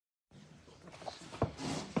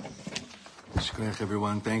Shkoyach,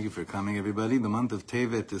 everyone. Thank you for coming, everybody. The month of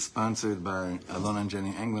Tevet is sponsored by Alon and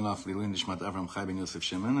Jenny Englenoff, Lilui Nishmat Avram Chai ben Yosef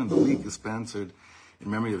Shimon, and the week is sponsored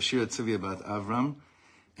in memory of Shira Tzivia Bat Avram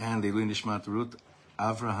and Lilui Nishmat Ruth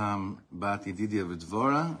Avraham Bat Yedidia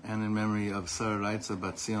V'Dvora, and in memory of Sarah Reitza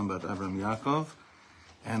Bat Zion Bat Avram Yaakov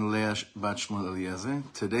and Leah Bat Shmuel Eliezer.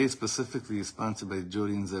 Today specifically is sponsored by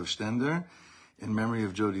Jody and Zev Stender in memory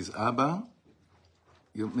of Jody's Abba,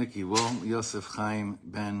 Mickey Wol, Yosef Chaim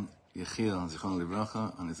Ben Yechiel, Zichron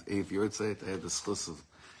Livracha, on his 8th yahrzeit. I had the schus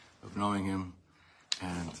of knowing him,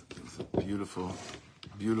 and it was a beautiful,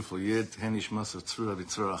 beautiful yid. Henish Masar Tzura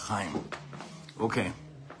B'Tzura Chaim. Okay,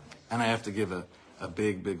 and I have to give a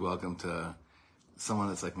big, big welcome to someone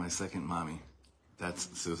that's like my second mommy. That's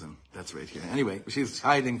Susan. That's right here. Anyway, she's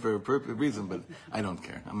hiding for a perfect reason, but I don't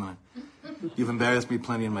care. You've embarrassed me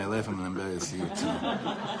plenty in my life. I'm gonna embarrass you too.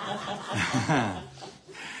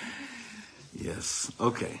 Yes.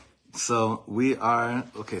 Okay. So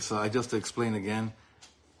I just to explain again,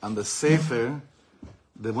 on the Sefer,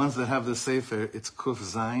 the ones that have the Sefer, it's Kuf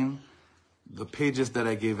Zayin. The pages that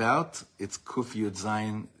I gave out, it's Kuf Yud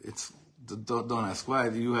Zayin. Don't ask why.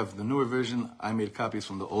 You have the newer version. I made copies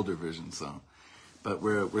from the older version. But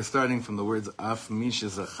we're starting from the words Af Mish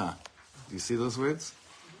Zacha. Do you see those words?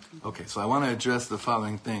 Okay. So I want to address the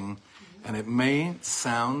following thing, and it may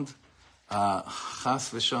sound Chas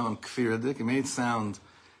v'Shalom Kfir Adik. It may sound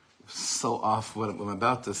so off what I'm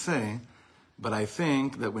about to say, but I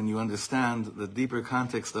think that when you understand the deeper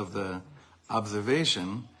context of the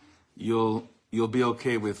observation, you'll be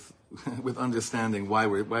okay with understanding why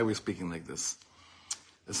we're speaking like this.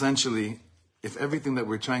 Essentially, if everything that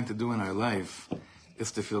we're trying to do in our life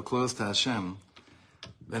is to feel close to Hashem,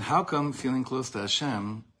 then how come feeling close to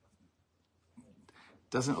Hashem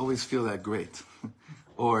doesn't always feel that great?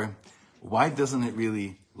 Or why doesn't it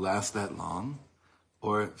really last that long?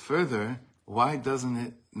 Or further, why doesn't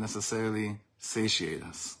it necessarily satiate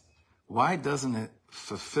us? Why doesn't it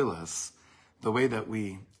fulfill us the way that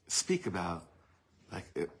we speak about, like,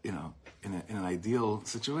 in an ideal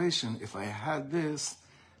situation, if I had this,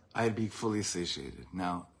 I'd be fully satiated.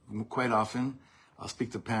 Now, quite often, I'll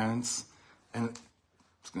speak to parents, and I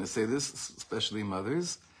was going to say this, especially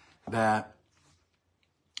mothers, that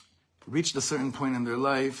reached a certain point in their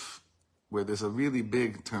life where there's a really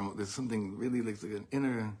big turmoil, there's something really like an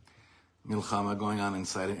inner milchama going on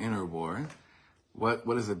inside, an inner war.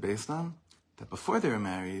 What is it based on? That before they were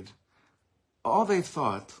married, they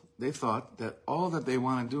thought that all that they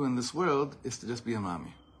want to do in this world is to just be a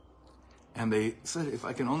mommy. And they said, if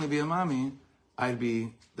I can only be a mommy,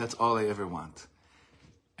 that's all I ever want.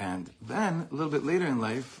 And then, a little bit later in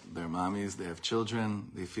life, they're mommies, they have children,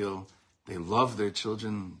 they love their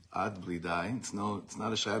children ad blidai. It's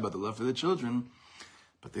not a shy about the love for the children,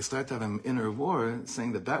 but they start to have an inner war,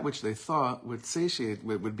 saying that which they thought would satiate,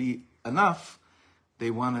 would be enough,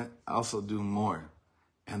 they want to also do more.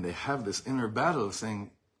 And they have this inner battle of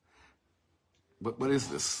saying, what is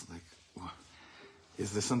this? Like,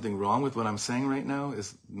 is there something wrong with what I'm saying right now?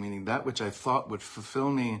 Meaning that which I thought would fulfill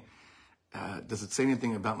me, does it say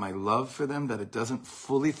anything about my love for them that it doesn't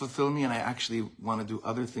fully fulfill me and I actually want to do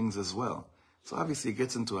other things as well? So obviously it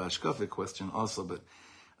gets into a hashkafic question also, but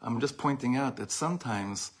I'm just pointing out that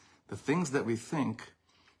sometimes the things that we think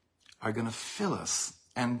are going to fill us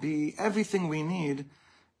and be everything we need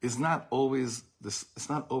is not always it's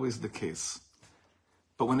not always the case.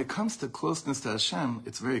 But when it comes to closeness to Hashem,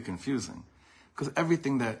 it's very confusing. Because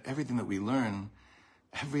everything that we learn,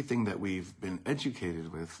 everything that we've been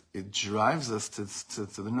educated with, it drives us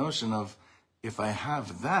to the notion of, if I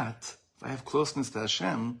have closeness to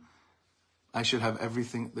Hashem, I should have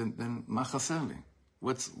everything, then ma chaser li?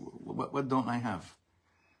 What don't I have?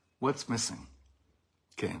 What's missing?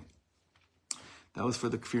 Okay. That was for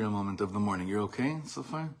the kfira moment of the morning. You're okay so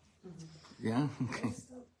far? Mm-hmm. Yeah? Okay. I'm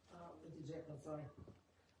sorry.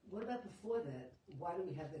 What about before that? Why do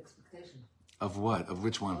we have the expectation? Of what? Of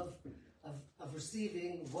which one? Of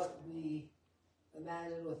receiving what we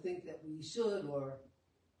imagine or think that we should, or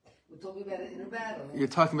we're talking about an inner battle. You're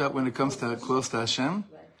talking about when it comes to close to Hashem?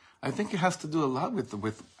 Right. I think it has to do a lot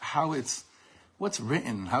with how what's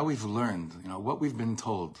written, how we've learned, what we've been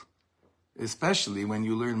told. Especially when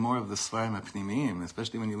you learn more of the Svarim HaPnimiyim,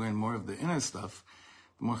 especially when you learn more of the inner stuff,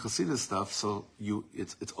 the more Chassidus stuff, so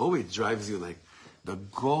it's always drives you like, the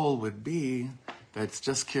goal would be that it's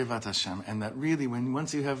just Kirvat Hashem, and that really,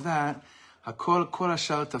 once you have that, Hakol kol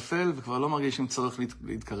hashar tafel v'kvar lo margishim tzarich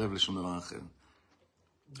להתקרב לשום דבר אחר.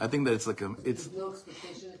 I think that it's like There's no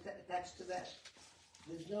expectation attached to that.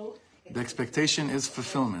 The expectation is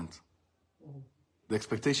fulfillment. The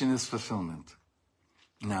expectation is fulfillment.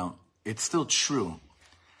 Now, it's still true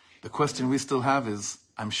The question we still have is,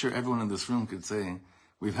 I'm sure everyone in this room could say,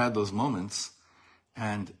 we've had those moments,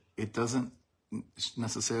 and it doesn't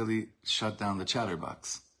necessarily shut down the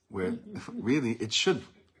chatterbox, where really it should,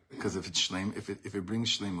 because if it's if it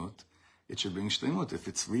brings shleimut, it should bring shleimut. If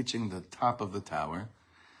it's reaching the top of the tower,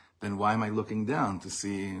 then why am I looking down to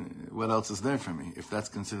see what else is there for me, if that's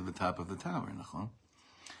considered the top of the tower, nachon?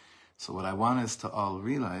 So what I want us to all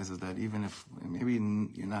realize is that even if maybe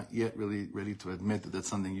you're not yet really ready to admit that that's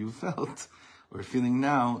something you felt or feeling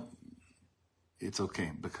now, it's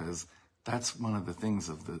okay, because that's one of the things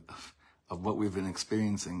of what we've been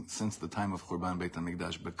experiencing since the time of Churban Beit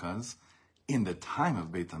HaMikdash, because in the time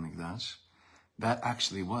of Beit HaMikdash, that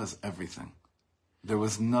actually was everything. There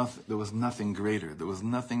was nothing greater. There was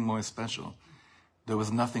nothing more special. There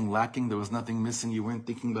was nothing lacking. There was nothing missing. You weren't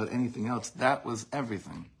thinking about anything else. That was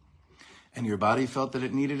everything. And your body felt that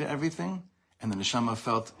it needed everything, and the neshama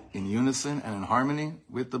felt in unison and in harmony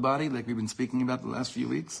with the body, like we've been speaking about the last few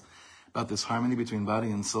weeks, about this harmony between body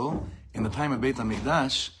and soul. In the time of Beit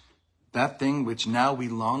HaMikdash, that thing which now we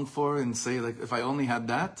long for and say, like, if I only had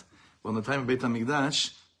that, well, in the time of Beit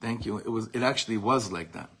HaMikdash, thank you, it actually was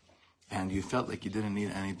like that. And you felt like you didn't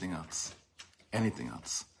need anything else. Anything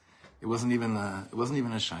else. It wasn't even a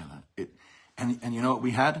shaila. And you know what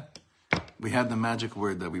we had? We had the magic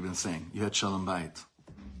word that we've been saying. You had Shalom Bayit.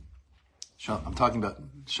 I'm talking about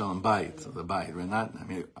Shalom Bayit, the Bayit,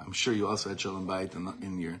 right? I'm sure you also had Shalom Bayit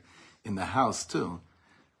in the house too.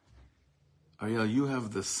 Ariel, you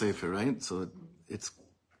have the Sefer, right? So it's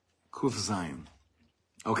Kuf Zayin.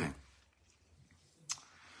 Okay.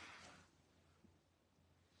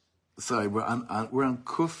 Sorry, we're on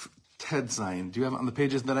Kuf Ted Zayin. Do you have it on the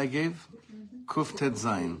pages that I gave? Kuf Ted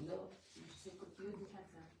Zayin.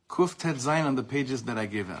 Kuf Ted Zayin on the pages that I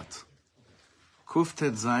gave out. Kuf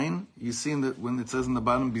Ted Zayin, you see when it says in the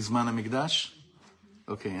bottom, Bizman HaMikdash?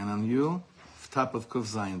 Okay, and on you, top of Kuf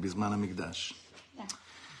Zayin, Bizman HaMikdash.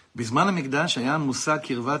 בזמן המקדש היה מושג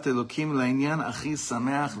קרבת אלוקים לעניין הכי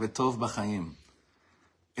שמח וטוב בחיים.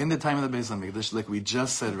 In the time of the Beis HaMikdash, like we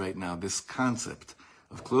just said right now, this concept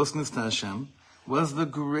of closeness to Hashem was the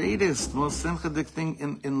greatest, most simchadik thing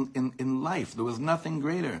in life. There was nothing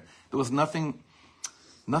greater. There was nothing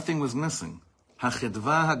was missing.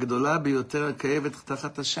 החדווה הגדולה ביותר הכאבת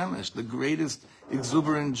תחת השמש, the greatest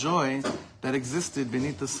exuberant joy that existed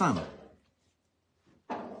beneath the sun.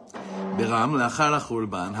 ברם, לאחר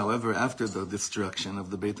החורבן, however, after the destruction of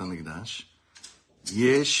the Beit HaMikdash,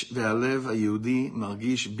 יש והלב היהודי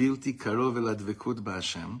מרגיש בלתי קרוב אל הדבקות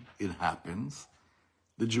בהשם. It happens.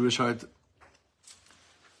 The Jewish heart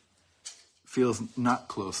feels not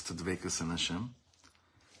close to dvekus in Hashem.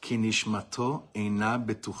 כי נשמתו אינה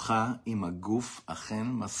בטוחה אם הגוף אכן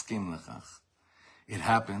מסכים לכך. It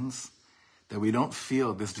happens that we don't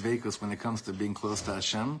feel this dvekus when it comes to being close to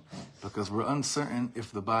Hashem, because we're uncertain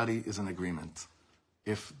if the body is in agreement.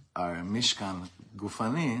 If our mishkan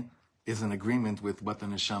gufani is in agreement with what the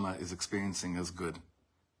neshama is experiencing as good.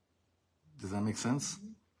 Does that make sense?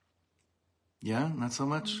 Yeah? Not so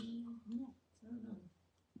much?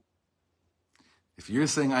 If you're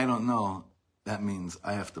saying, I don't know, that means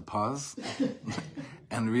I have to pause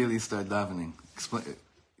and really start davening. Explain.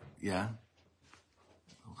 Yeah?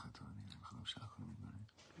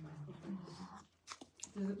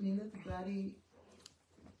 Does it mean that the body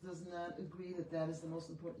does not agree that that is the most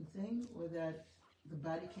important thing, or that the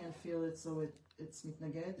body can't feel it, so it's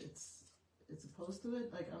mitnaged, it's opposed to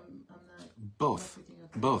it? Like I'm not. Both. I'm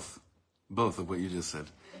not picking up. Both of what you just said.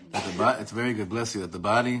 That it's very good, bless you, that the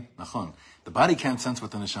body, nachon, the body can't sense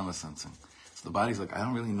what the neshama is sensing. So the body's like, I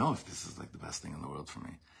don't really know if this is like the best thing in the world for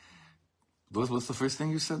me. What's the first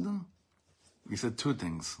thing you said though? You said two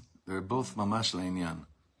things. They're both mamash le'inyan.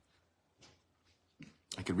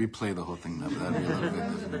 I could replay the whole thing now, but that'd be a little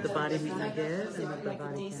bit different. The body mitnaged and the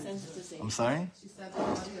body can't. I'm sorry? She said the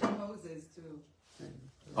body opposes to.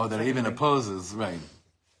 Oh, that it even opposes, right.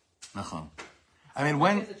 Nachon. I mean,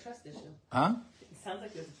 when... It's a trust issue. Huh? It sounds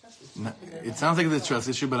like there's a trust issue. No, it sounds like it's a trust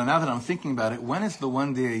issue, but now that I'm thinking about it, when is the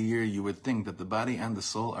one day a year you would think that the body and the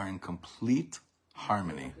soul are in complete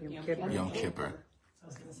harmony? Yom Kippur. I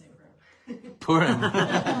was going to say Purim.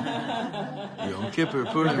 Yom Kippur,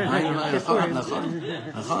 Purim. Nachon.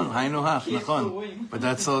 But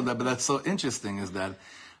that's so interesting is that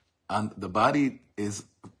the body is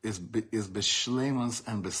b'shleimus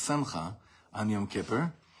and b'semcha on Yom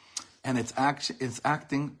Kippur, and it's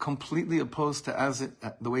acting completely opposed to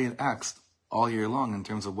the way it acts all year long in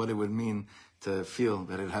terms of what it would mean to feel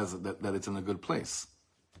that that it's in a good place.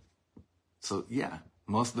 So yeah,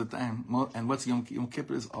 most of the time, and what's Yom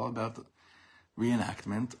Kippur is all about the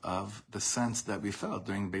reenactment of the sense that we felt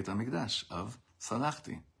during Beit HaMikdash of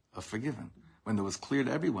Salachti, of forgiven. When there was clear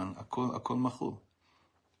to everyone, akol machul.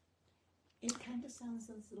 It kind of sounds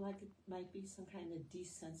like it might be some kind of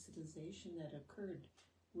desensitization that occurred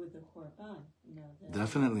with the Korban.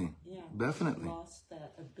 Definitely. Yeah. Definitely. Lost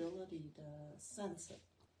that ability to sense it.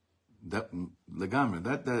 Legamre.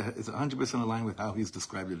 That is 100% aligned with how he's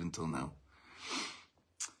described it until now.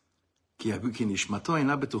 כי נשמתו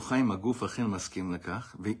אינה בטוחה אם הגוף אכן מסכים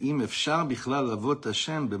לכך, ואם אפשר בכלל לעבוד את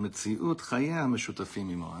השם במציאות חייה המשותפים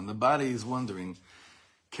עמו. And the body is wondering,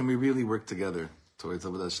 can we really work together towards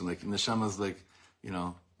Avodat Hashem? Like, Neshama's like,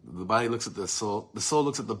 the body looks at the soul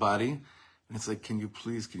looks at the body, and it's like, can you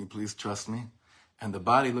please trust me? And the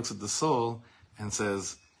body looks at the soul and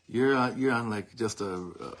says, you're on like just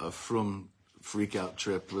a frum freak out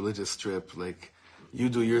trip, religious trip, like, you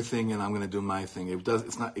do your thing and I'm going to do my thing.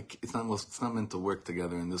 It's not meant to work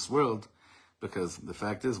together in this world, because the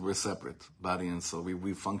fact is we're separate, body and soul.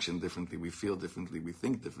 We function differently, we feel differently, we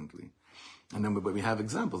think differently. And then, but we have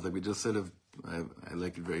examples, like we just said I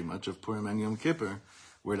like it very much, of Purim and Yom Kippur,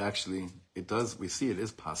 where we see it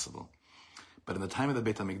is possible. But in the time of the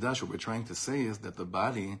Beit HaMikdash, what we're trying to say is that the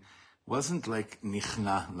body wasn't like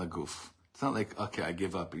nichna laguf. It's not like, okay, I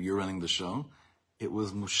give up, you're running the show. It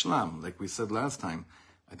was mushlam, like we said last time.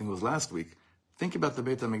 I think it was last week. Think about the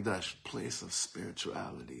Beit HaMikdash, place of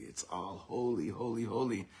spirituality. It's all holy, holy,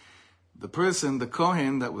 holy. The person, the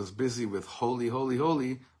Kohen that was busy with holy, holy,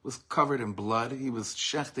 holy, was covered in blood. He was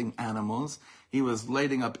shechting animals. He was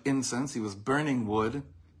lighting up incense. He was burning wood.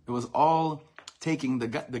 It was all taking the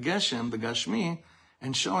Geshem, the Gashmi,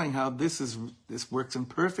 and showing how this works in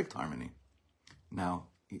perfect harmony. Now,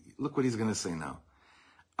 look what he's going to say now.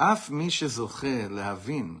 Af mi shezoche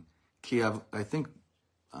lehavin, I think,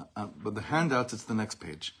 but the handouts, it's the next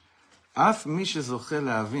page. Af mi shezoche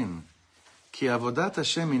lehavin, ki avodat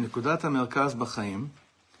Hashem mi nekudat hamerkaz b'chaim,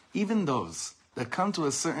 even those that come to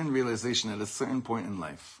a certain realization at a certain point in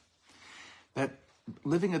life, that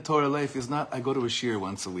living a Torah life is not, I go to a shiur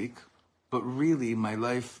once a week, but really, my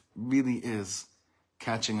life really is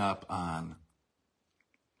catching up on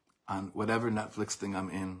whatever Netflix thing I'm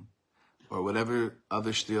in, or whatever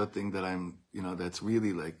other shtiyot thing that I'm, that's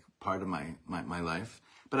really like part of my life.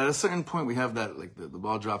 But at a certain point, we have that, like the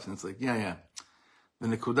ball drops and it's like, the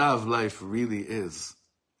nekudah of life really is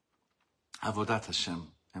Avodat Hashem.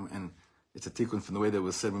 And it's a tikkun from the way that it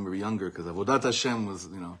was said when we were younger, because Avodat Hashem was,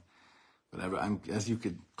 whatever. As you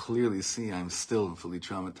could clearly see, I'm still fully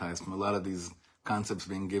traumatized from a lot of these concepts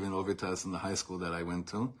being given over to us in the high school that I went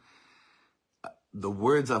to. The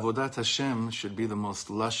words Avodat Hashem should be the most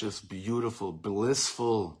luscious, beautiful,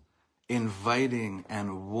 blissful, inviting,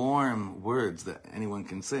 and warm words that anyone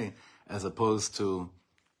can say, as opposed to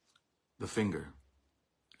the finger.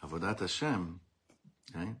 Avodat Hashem,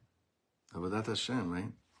 right? Avodat Hashem,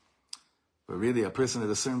 right? But really, a person at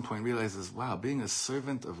a certain point realizes, wow, being a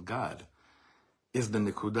servant of God is the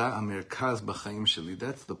nekudah amerkaz b'chaim sheli.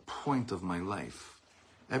 That's the point of my life.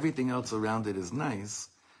 Everything else around it is nice.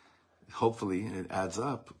 Hopefully, it adds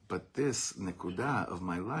up. But this nekudah of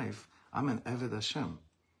my life, I'm an Eved Hashem.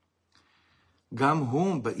 Gam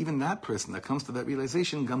hum, but even that person that comes to that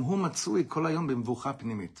realization, gam hum matzui kol hayom b'mvucha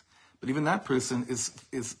pnimit. But even that person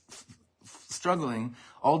is struggling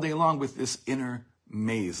all day long with this inner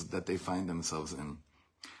maze that they find themselves in.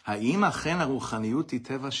 Ha'im achen haruchaniyut hi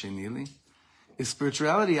teva sheni li? Is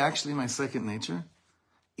spirituality actually my second nature?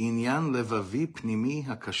 Inyan levavi pnimi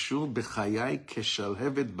hakashur b'chayai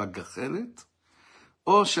keshalhevet bagachelet?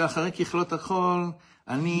 או שאחרי ככלות החול,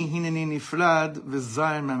 אני הנני נפרד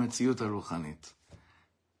וזר מהמציאות הרוחנית.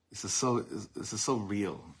 This is so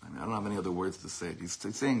real. I don't have any other words to say it. He's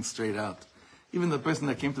saying straight out. Even the person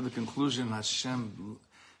that came to the conclusion, Hashem,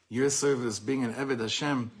 your service, being an Eved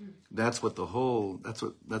Hashem, that's what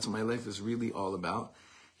my life is really all about.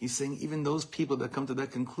 He's saying even those people that come to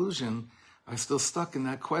that conclusion are still stuck in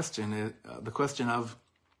that question, the question of,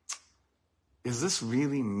 is this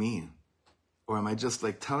really me? Or am I just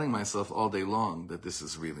like telling myself all day long that this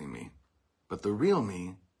is really me? But the real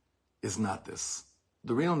me is not this.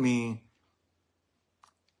 The real me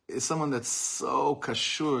is someone that's so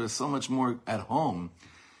kashur, so much more at home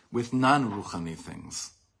with non-ruchani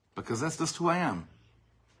things. Because that's just who I am.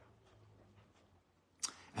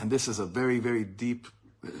 And this is a very, very deep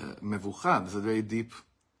mevucha. This is a very deep,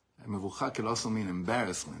 mevucha can also mean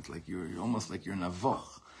embarrassment. Like you're almost like you're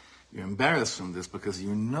navoch. You're embarrassed from this because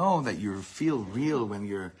you know that you feel real when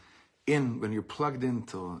you're plugged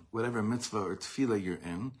into whatever mitzvah or tefillah you're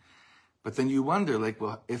in. But then you wonder, like,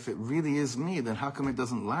 well, if it really is me, then how come it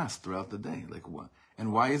doesn't last throughout the day? Like, what?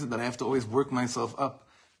 And why is it that I have to always work myself up,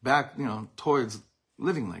 back, towards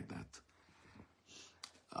living like that?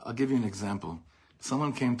 I'll give you an example.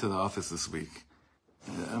 Someone came to the office this week,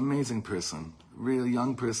 an amazing person, real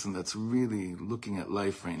young person that's really looking at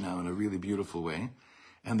life right now in a really beautiful way.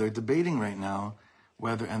 And they're debating right now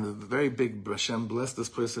whether, and the very big, Hashem blessed this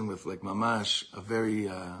person with like mamash, a very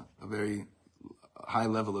high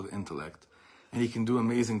level of intellect. And he can do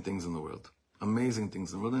amazing things in the world. Amazing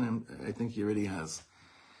things in the world, and I think he already has.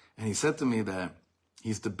 And he said to me that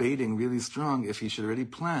he's debating really strong if he should already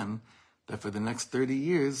plan that for the next 30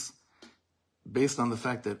 years, based on the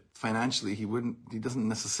fact that financially he doesn't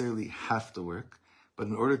necessarily have to work, but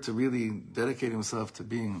in order to really dedicate himself to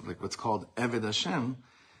being like what's called Eved Hashem,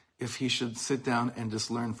 if he should sit down and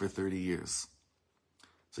just learn for 30 years.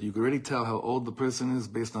 So you can already tell how old the person is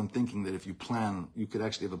based on thinking that if you plan, you could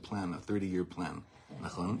actually have a plan, a 30-year plan.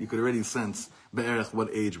 You could already sense be'erech what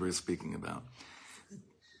age we're speaking about.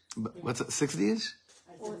 But what's that, 60-ish?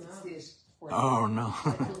 Oh, no.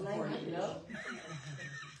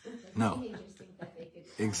 No.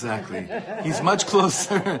 Exactly. He's much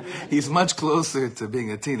closer. He's much closer to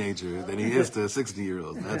being a teenager than he is to a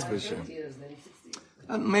 60-year-old. That's for sure.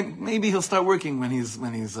 Maybe he'll start working when he's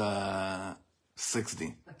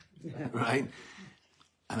 60, right?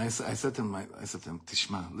 And I said to him,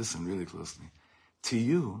 Tishma, listen really closely. To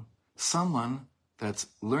you, someone that's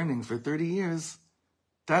learning for 30 years,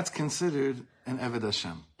 that's considered an Eved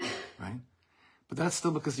Hashem, right? But that's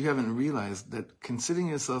still because you haven't realized that considering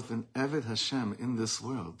yourself an Eved Hashem in this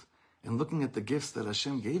world and looking at the gifts that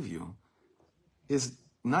Hashem gave you is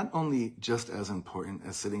not only just as important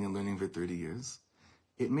as sitting and learning for 30 years,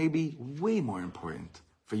 it may be way more important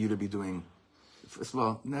for you to be doing, first of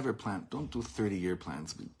all, never plan, don't do 30-year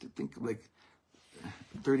plans. Think like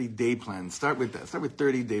 30-day plans. Start with that. Start with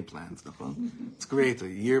 30-day plans. It's great, a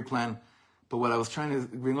year plan. But what I was trying to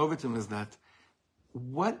bring over to him is that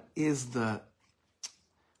what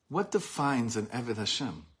defines an Eved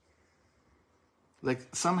Hashem?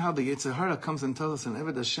 Like somehow the Yetzer Hara comes and tells us an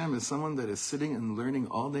Eved Hashem is someone that is sitting and learning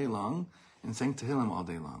all day long and saying Tehillim all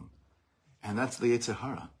day long. And that's the Yetzer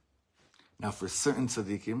Hara. Now for certain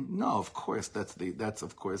tzaddikim, no, of course, that's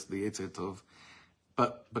of course the Yetzer Tov.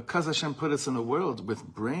 But because Hashem put us in a world with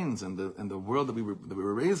brains and the world that we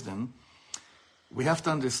were raised in, we have to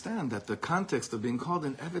understand that the context of being called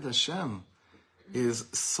an Eved Hashem is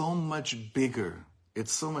so much bigger,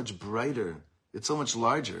 it's so much brighter, it's so much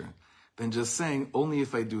larger than just saying, only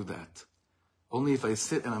if I do that. Only if I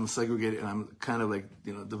sit and I'm segregated and I'm kind of like,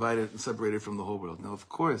 divided and separated from the whole world. Now, of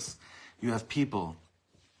course, you have people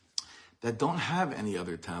that don't have any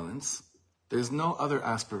other talents. There's no other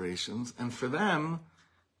aspirations. And for them,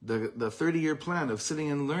 the 30-year plan of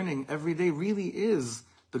sitting and learning every day really is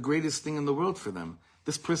the greatest thing in the world for them.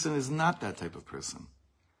 This person is not that type of person.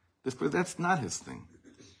 That's not his thing.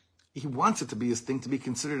 He wants it to be his thing, to be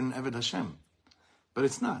considered an Eved Hashem. But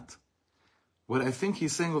it's not. What I think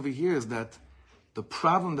he's saying over here is that the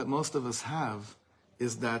problem that most of us have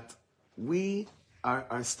is that we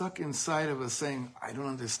are stuck inside of us saying, I don't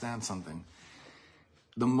understand something.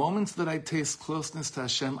 The moments that I taste closeness to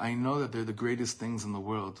Hashem, I know that they're the greatest things in the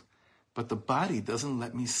world. But the body doesn't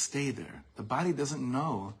let me stay there. The body doesn't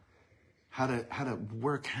know how to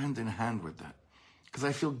work hand in hand with that. Because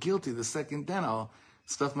I feel guilty the second then I'll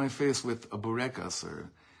stuff my face with a burekas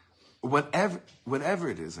or whatever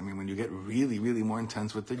it is. I mean, when you get really, really more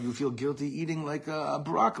intense with it, you feel guilty eating like a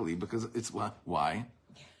broccoli because it's why?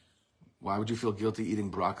 Why would you feel guilty eating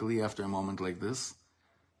broccoli after a moment like this?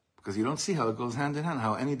 Because you don't see how it goes hand in hand,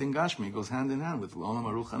 how anything Gashmi goes hand in hand with L'olam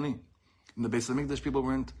Aruchani. In the Beis HaMikdash, people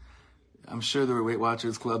weren't, I'm sure there were Weight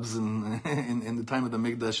Watchers clubs in the time of the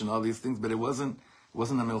Mikdash and all these things, but it wasn't a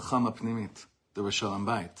Milchama Pnimit. There was Shalom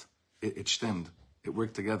Bayit. It stemmed. It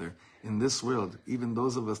worked together. In this world, even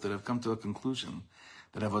those of us that have come to a conclusion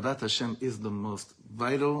that Avodat Hashem is the most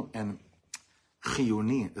vital and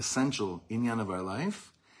chiyuni, essential inyan of our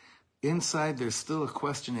life, inside there's still a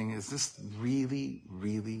questioning, is this really,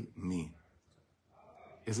 really me?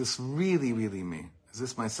 Is this really, really me? Is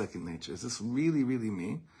this my second nature? Is this really, really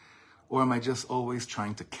me? Or am I just always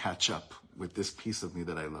trying to catch up with this piece of me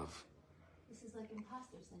that I love? This is like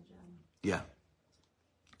imposter syndrome. Yeah.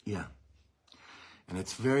 And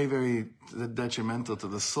it's very, very detrimental to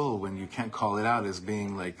the soul when you can't call it out as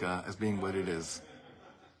being what it is.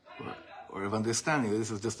 Or of understanding that this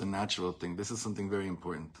is just a natural thing. This is something very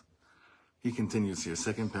important. He continues here,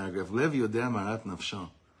 second paragraph. Lev yodea marat nafsho.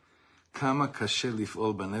 Kama kashe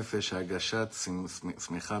lif'ol banefesh hagashat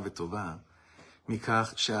smecha v'tova.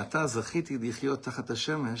 מכך שאתה זכיתי לחיות תחת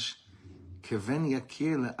השמש כבן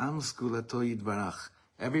יקיר לעם סגולתו יתברך.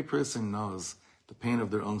 Every person knows the pain of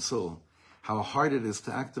their own soul, how hard it is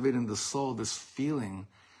to activate in the soul this feeling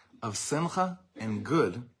of simcha and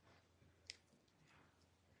good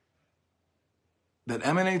that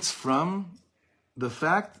emanates from the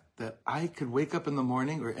fact that I could wake up in the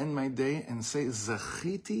morning or end my day and say,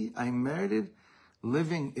 Zachiti, I merited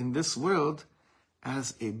living in this world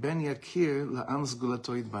as a Ben Yakir la'am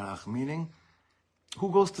sgulato yitbarach, meaning, who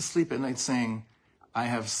goes to sleep at night saying, I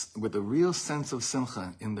have, with a real sense of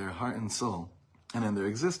simcha in their heart and soul and in their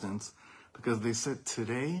existence, because they said,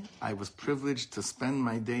 today I was privileged to spend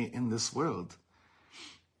my day in this world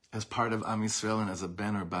as part of Am Yisrael and as a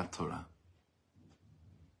Ben or Bat Torah.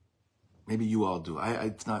 Maybe you all do.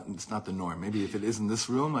 It's not the norm. Maybe if it is in this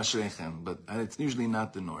room, ashreichem, but it's usually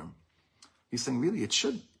not the norm. He's saying, really,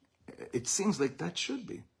 it seems like that should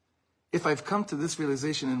be. If I've come to this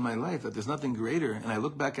realization in my life that there's nothing greater, and I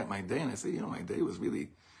look back at my day and I say, my day was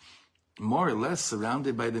really more or less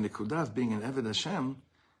surrounded by the nekudah of being an Eved Hashem,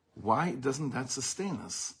 why doesn't that sustain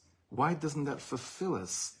us? Why doesn't that fulfill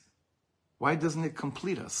us? Why doesn't it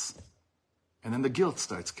complete us? And then the guilt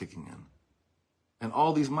starts kicking in. And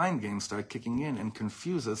all these mind games start kicking in and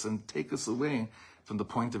confuse us and take us away from the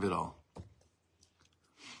point of it all.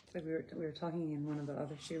 Like we were talking in one of the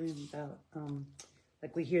other shirim about,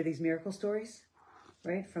 like we hear these miracle stories,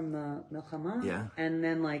 right, from the Milchama. Yeah. And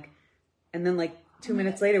then like 2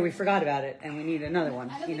 minutes later we forgot about it and we need another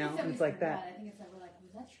one, I don't think and it's it's like that. I think it's that we're like,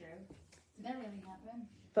 was that true? Did that really happen?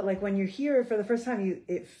 But like when you're here for the first time,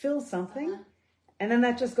 it fills something, and then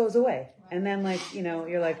that just goes away. And then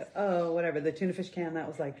you're like, oh, whatever, the tuna fish can, that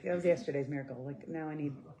was yesterday's miracle. Like now I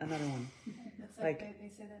need another one. It's like they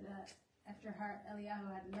say that after Eliyahu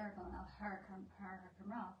had the miracle and Har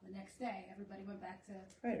Kamral, the next day everybody went back to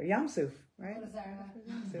Right, or Yam Suf, right? what is that?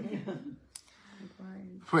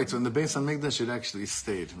 Right, so in the Beis HaMikdash it actually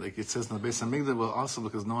stayed. Like it says in the Beis HaMikdash, well, also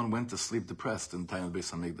because no one went to sleep depressed in the time of the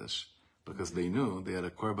Beis HaMikdash. Because they knew they had a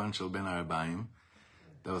Korban Shel Ben Arbaim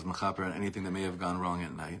that was mechaper on anything that may have gone wrong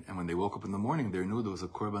at night. And when they woke up in the morning, they knew there was a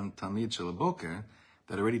Korban Tamid Shel Boker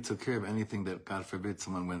that already took care of anything that, God forbid,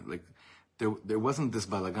 someone went, there wasn't this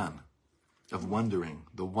balagan of wondering.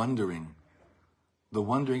 The wondering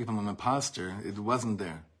if I'm an imposter, it wasn't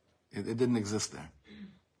there. It didn't exist there.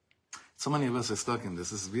 So many of us are stuck in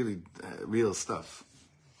this. This is really real stuff.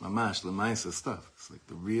 Mamash, Lamaisa stuff. It's like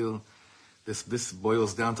the real, this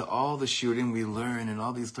boils down to all the shooting we learn and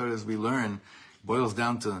all these Torahs we learn, boils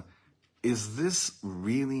down to, is this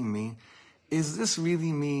really me? Is this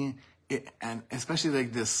really me? And especially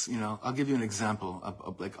like this, I'll give you an example.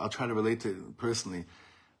 I'll try to relate to it personally.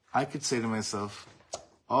 I could say to myself,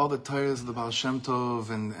 all the Torahs of the Baal Shem Tov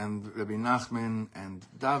and Rabbi Nachman and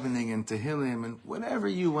davening and Tehillim and whatever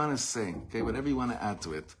you want to say, okay, whatever you want to add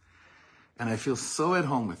to it. And I feel so at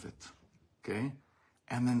home with it, okay?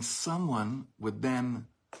 And then someone would then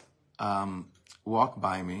walk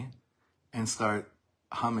by me and start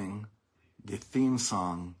humming the theme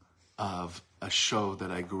song of a show that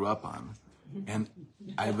I grew up on. And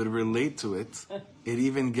I would relate to it. It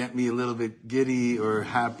even get me a little bit giddy or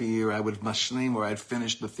happy, or I would mashlim, or I'd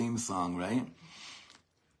finish the theme song, right?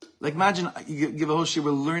 Like imagine you give a whole shir,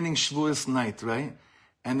 we're learning Shavuos night, right?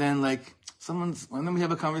 And then and then we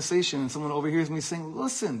have a conversation and someone overhears me saying,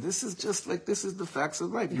 listen, this is the facts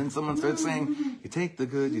of life. And then someone starts saying, you take the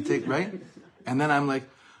good, you take, right? And then I'm like,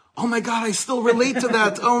 oh my God, I still relate to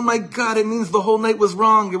that. Oh my God, it means the whole night was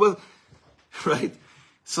wrong. It was, right?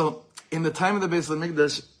 So, in the time of the Beis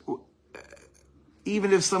HaMikdash,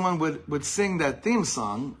 even if someone would sing that theme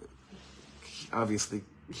song, obviously,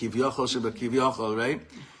 Kivyachol Sheba Kivyachol, right?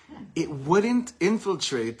 It wouldn't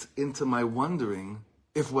infiltrate into my wondering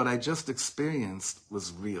if what I just experienced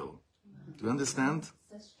was real. Do you understand?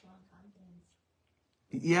 Such strong confidence.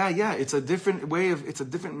 Yeah, it's a different it's a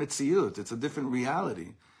different mitziyut, it's a different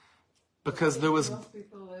reality. Because there was... Most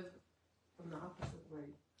people live from the opposite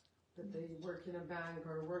way. That they work in a bank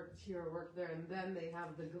or work here or work there, and then they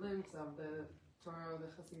have the glimpse of the Torah or the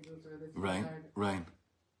Chassidut or the Right.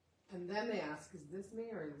 And then they ask, is this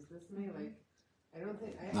me or is this me? Like, I don't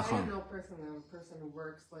think, I Nachon. don't know personally a person who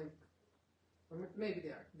works or maybe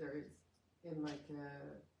there is, in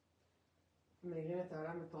מאירים את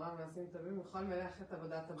העולם בתורה ומעשים טובים וכל מלאכת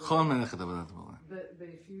עבודת הבורא. כל מלאכת עבודת הבורא. But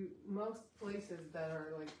if most places that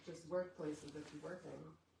are just workplaces that you work in,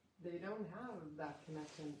 they don't have that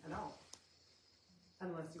connection at all.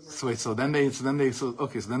 Unless you work. So wait, so then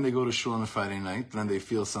they go to shul on a Friday night, then they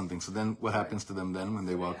feel something. So then what happens to them then when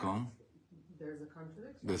they walk home? There's a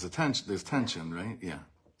contradiction. There's tension, right? Yeah.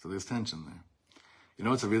 So there's tension there.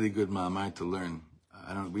 It's a really good ma'amar to learn.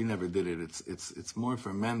 We never did it. It's more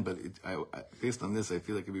for men, but based on this, I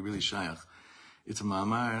feel like it'd be really shayach. It's a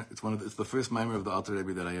ma'amar. It's the first ma'amar of the Alter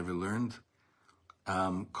Rebbe that I ever learned,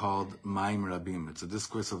 called Ma'im Rabim. It's a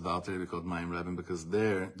discourse of the Alter Rebbe called Ma'im Rabim, because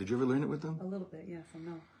did you ever learn it with them? A little bit, yeah, from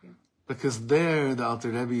now. Yeah. Because there, the Alter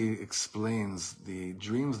Rebbe explains the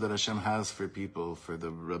dreams that Hashem has for people, for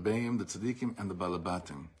the Rabbeim, the Tzaddikim, and the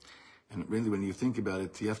Balabatim. And really, when you think about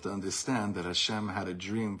it, you have to understand that Hashem had a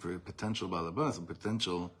dream for a potential Balabas, a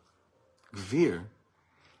potential Gvir,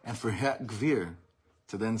 and for Gvir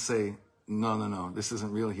to then say, no, this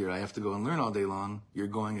isn't real here. I have to go and learn all day long. You're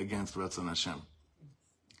going against Ratzon Hashem.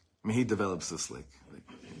 I mean, he develops this like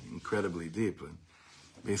incredibly deep, but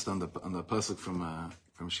based on the pasuk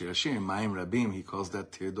from Shir Hashir, Ma'im Rabim, he calls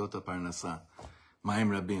that Tirdota Parnasa.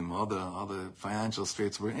 Ma'im Rabim, all the financial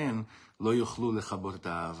straits we're in, Lo Yuchlu Lechabot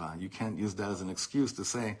Ta'ava. You can't use that as an excuse to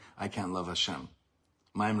say, I can't love Hashem.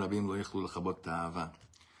 Ma'im Rabim Lo Yuchlu Lechabot Ta'ava.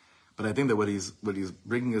 But I think that what he's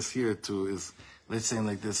bringing us here to is, let's say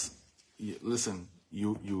like this, listen,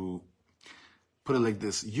 you put it like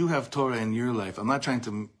this, you have Torah in your life. I'm not trying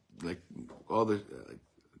to, like, all the,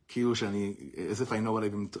 Kirushani, as if I know what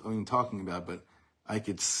I'm talking about, but I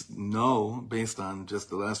could know, based on just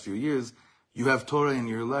the last few years, you have Torah in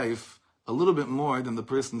your life a little bit more than the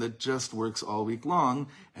person that just works all week long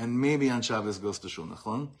and maybe on Shabbos goes to Shul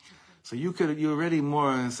Nachon. So you're already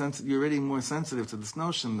more sensitive to this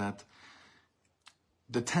notion that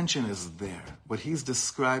the tension is there. What he's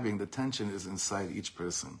describing, the tension is inside each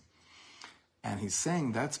person. And he's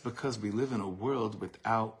saying that's because we live in a world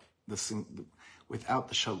without Shalom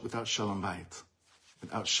Bayit.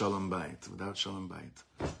 Without Shalom Bayit.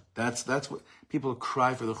 That's what people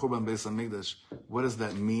cry for the Churban Beis HaMikdash. What does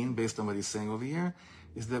that mean, based on what he's saying over here?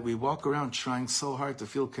 Is that we walk around trying so hard to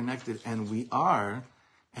feel connected, and we are,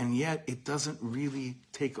 and yet it doesn't really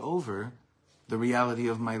take over the reality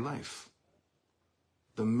of my life.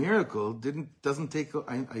 The miracle doesn't take.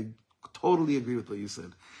 I totally agree with what you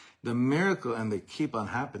said. The miracle, and they keep on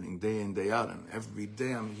happening day in, day out, and every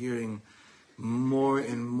day I'm hearing more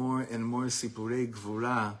and more and more Sipurei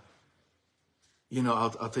Gvura. You know,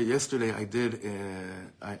 I'll tell you, yesterday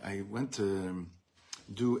I went to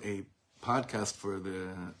do a podcast for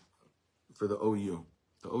the OU.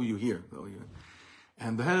 The OU here, the OU.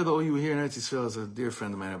 And the head of the OU here in Eretz Yisrael is a dear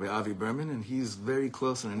friend of mine, Rabbi Avi Berman, and he's very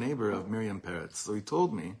close and a neighbor of Miriam Peretz. So he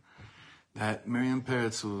told me that Miriam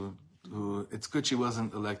Peretz, who it's good she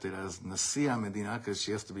wasn't elected as Nasiya Medina, because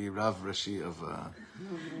she has to be Rav Rashi of,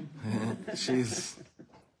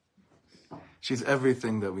 she's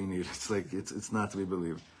everything that we need. It's like, it's not to be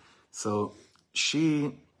believed. So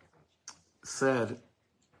she said,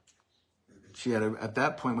 she had, at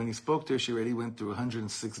that point, when he spoke to her, she already went through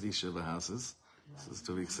 160 Shiva houses. This was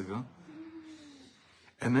 2 weeks ago.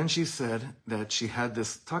 And then she said that she had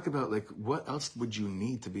this, talk about like, what else would you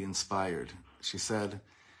need to be inspired? She said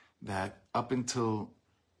that up until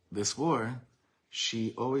this war,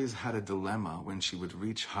 she always had a dilemma when she would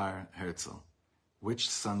reach Har Herzl, which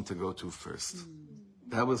son to go to first.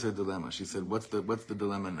 That was her dilemma. She said, what's the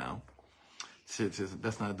dilemma now? She said,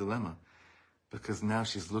 that's not a dilemma. Because now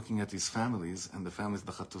she's looking at these families, and the families,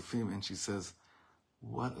 the Chatufim, and she says,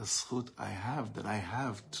 what a zchut I have that I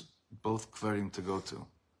have both Kvarim to go to.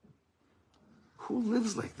 Who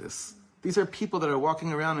lives like this? These are people that are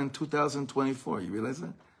walking around in 2024. You realize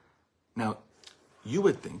that? Now, you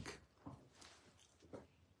would think,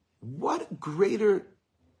 what greater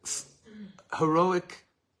heroic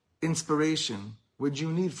inspiration would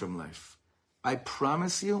you need from life? I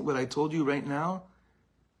promise you, what I told you right now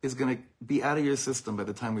is going to be out of your system by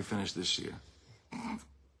the time we finish this year.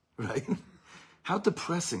 Right? How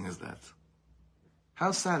depressing is that?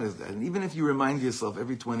 How sad is that? And even if you remind yourself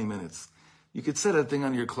every 20 minutes, you could set a thing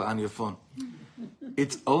on your phone.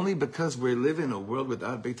 It's only because we live in a world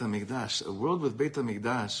without Beit HaMikdash. A world with Beit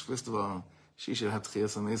HaMikdash, first of all, she should have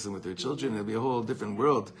Tchiyas HaMesim with her children. It'll be a whole different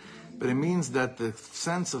world. But it means that the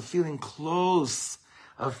sense of feeling close,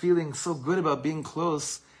 of feeling so good about being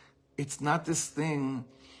close, it's not this thing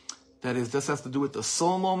that just has to do with the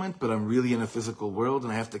soul moment, but I'm really in a physical world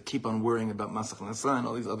and I have to keep on worrying about Masach Nasa and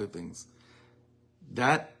all these other things.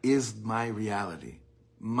 That is my reality.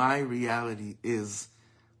 My reality is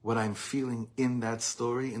what I'm feeling in that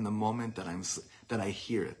story in the moment that I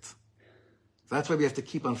hear it. So that's why we have to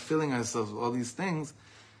keep on filling ourselves with all these things.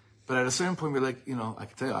 But at a certain point, we're like, I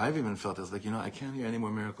can tell you, I've even felt this, like, I can't hear any more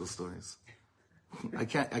miracle stories. I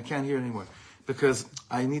can't hear anymore. Because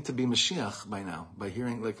I need to be Mashiach by now, by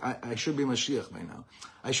hearing, like, I should be Mashiach by now.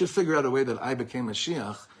 I should figure out a way that I became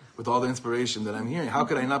Mashiach with all the inspiration that I'm hearing. How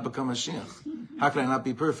could I not become Mashiach? How could I not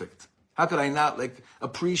be perfect? How could I not,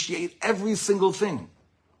 appreciate every single thing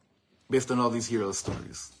based on all these hero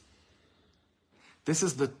stories? This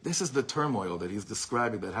is the turmoil that he's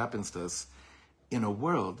describing that happens to us in a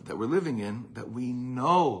world that we're living in, that we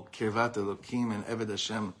know Kirvat Elokim and Eved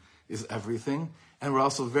Hashem is everything, and we're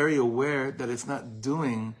also very aware that it's not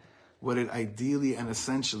doing what it ideally and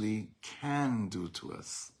essentially can do to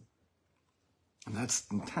us. And that's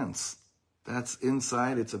intense. That's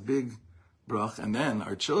inside, it's a big brach. And then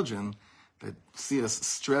our children that see us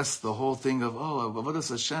stress the whole thing of, Avodas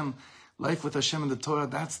Hashem, life with Hashem and the Torah,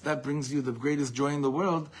 that brings you the greatest joy in the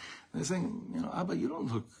world. And they're saying, Abba, you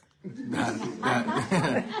don't look that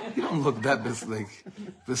you don't look that like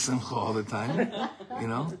besimcha all the time,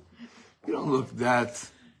 You don't look that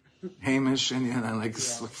Hamish and like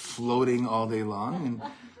floating all day long. And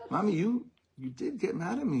Mommy, you did get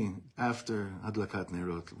mad at me after Adlakat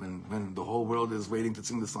Nerot when the whole world is waiting to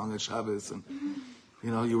sing the song at Shabbos, and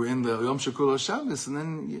you were in the Yom Shekulo Shabbos, and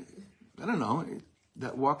then I don't know,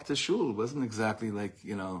 that walk to shul wasn't exactly like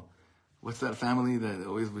what's that family that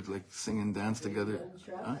always would like sing and dance together?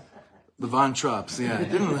 Huh? The Von Trapps, yeah.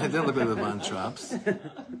 It didn't look like the Von Trapps.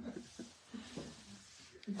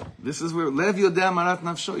 This is where Lev Yodea Marat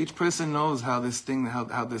Nafsho. Each person knows how this thing,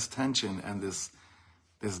 how this tension and this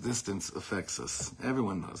distance affects us.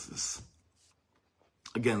 Everyone knows this.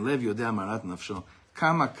 Again, Lev Yodea Marat Nafsho.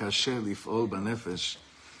 Kama kasher lif'ol banefesh.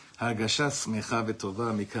 הרגשה שמחה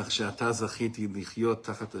וטובה מכך שאתה זכיתי לחיות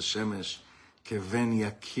תחת השמש כבן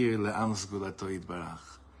יקיר לעם סגולתו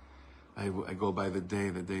יתברך. I go by the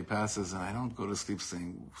day passes, and I don't go to sleep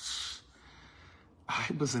saying, I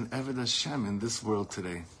was an Eved Hashem in this world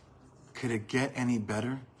today. Could it get any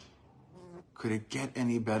better? Could it get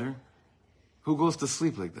any better? Who goes to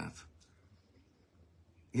sleep like that?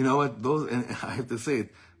 You know what? And I have to say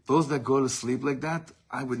it, those that go to sleep like that,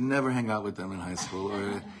 I would never hang out with them in high school.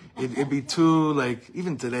 Or it'd be too, like,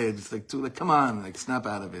 even today, it's like too, like, come on, like, snap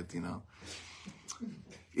out of it,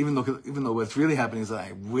 Even though what's really happening is that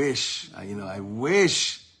I wish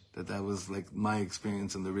that was like my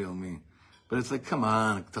experience and the real me. But it's like, come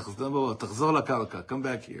on, come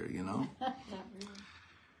back here,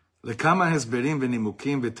 לכמה הסברים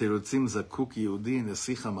ונימוקים ותירוצים זקוק יהודי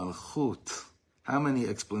נסיך המלכות. How many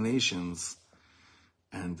explanations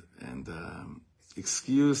and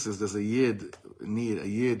excuses does a yid need? A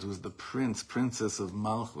yid who's the princess of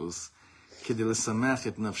Malchus, כדי לשמח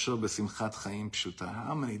את נפשו בשמחת חיים פשוטה.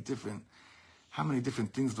 How many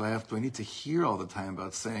different things do I need to hear all the time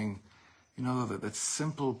about saying, that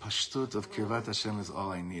simple pashtut of Kirvat Hashem is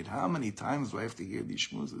all I need? How many times do I have to hear these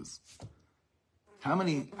shmuzes? How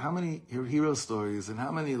many hero stories and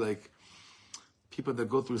how many like people that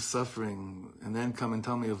go through suffering and then come and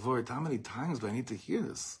tell me a word? How many times do I need to hear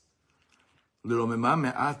this? לרוממה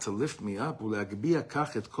מעט, to lift me up, ולהגביה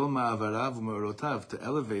כך את כל מעבריו ומאורותיו, to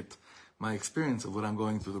elevate my experience of what I'm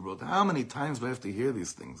going through the world. How many times do I have to hear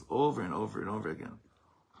these things over and over and over again?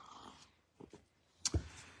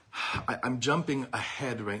 I'm jumping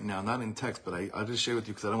ahead right now, not in text, but I'll just share with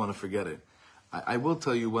you because I don't want to forget it. I will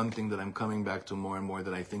tell you one thing that I'm coming back to more and more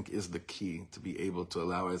that I think is the key to be able to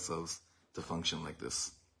allow ourselves to function like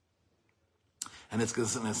this. And it's going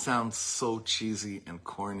to sound so cheesy and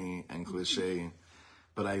corny and cliche,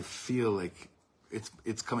 but I feel like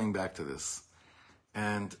it's coming back to this.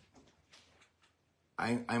 And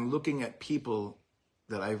I'm looking at people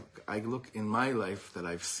that I look in my life that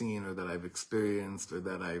I've seen or that I've experienced or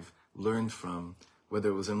that I've learned from, whether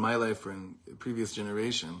it was in my life or in the previous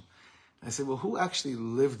generation. I say, well, who actually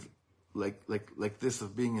lived like this,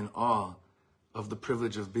 of being in awe of the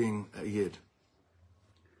privilege of being a Yid?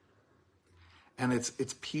 And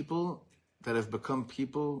it's people that have become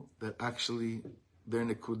people that actually, their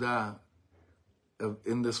nekudah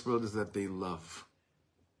in this world is that they love.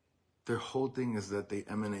 Their whole thing is that they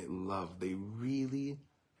emanate love. They really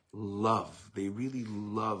love. They really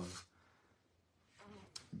love.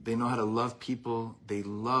 They know how to love people. They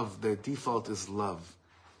love. Their default is love.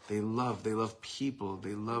 They love people.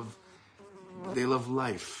 They love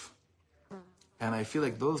life. And I feel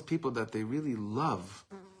like those people that they really love,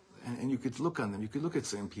 and you could look on them, you could look at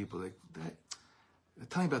certain people like that.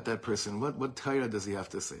 Tell me about that person. What Torah does he have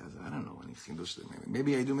to say? I don't know any chidush.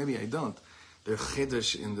 Maybe I do, maybe I don't. Their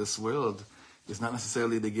chidush in this world is not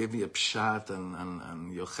necessarily they gave me a pshat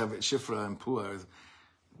and Yocheved Shifra and Puah.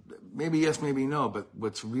 Maybe yes, maybe no. But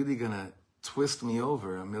what's really gonna twist me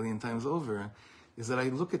over 1,000,000 times over is that I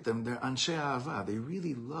look at them. They're anshe ahava. They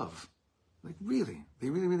really love, like really,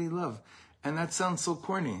 they really, really love. And that sounds so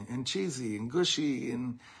corny and cheesy and gushy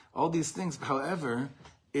and all these things. However,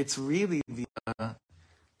 it's really that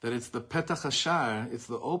it's the petach hashar, it's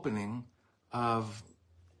the opening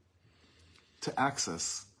to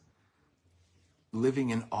access living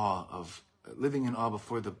in awe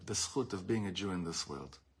before the schut of being a Jew in this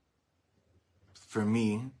world. For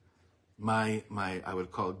me, my I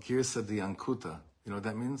would call it girsa diyankuta. You know what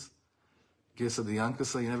that means? Girsa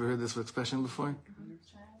diyankusa. You never heard this expression before?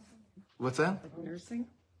 What's that? Like nursing?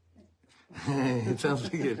 It sounds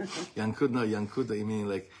like it. Yankuda, you mean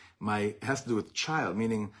like it has to do with child,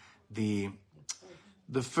 meaning the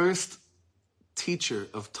first teacher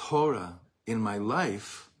of Torah in my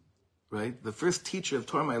life, right? The first teacher of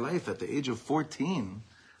Torah in my life at the age of 14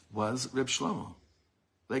 was Reb Shlomo.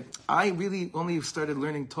 Like, I really only started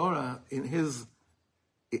learning Torah with his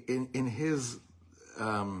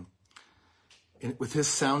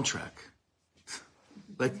soundtrack.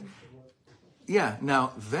 Like, yeah,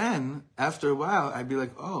 now then, after a while, I'd be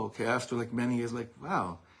like, oh, okay, after like many years, like,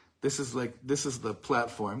 wow, this is the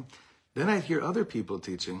platform. Then I'd hear other people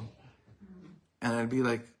teaching, and I'd be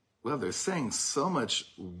like, well, they're saying so much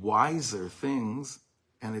wiser things,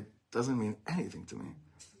 and it doesn't mean anything to me.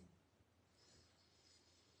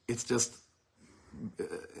 It's just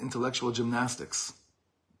intellectual gymnastics,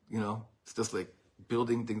 It's just like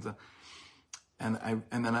building things up. And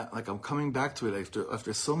then I'm coming back to it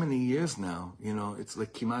after so many years now. It's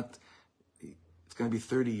like Kimat. It's going to be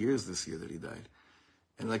 30 years this year that he died.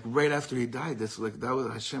 And like right after he died, that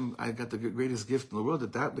was Hashem. I got the greatest gift in the world.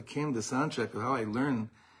 That became the soundtrack of how I learn,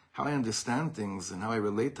 how I understand things, and how I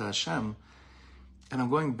relate to Hashem. And I'm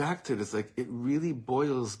going back to it. It's like it really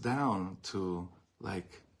boils down to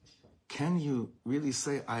like, can you really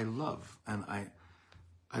say I love? And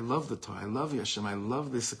I love the Torah. I love Hashem. I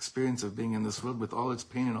love this experience of being in this world with all its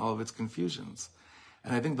pain and all of its confusions.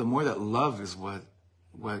 And I think the more that love is what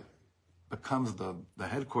becomes the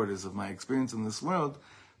headquarters of my experience in this world,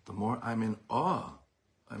 the more I'm in awe.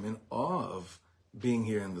 I'm in awe of being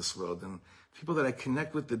here in this world. And people that I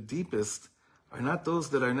connect with the deepest are not those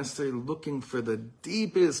that are necessarily looking for the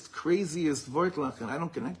deepest, craziest Vortlach, and I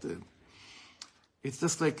don't connect it. It's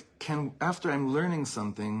just like, after I'm learning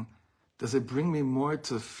something, does it bring me more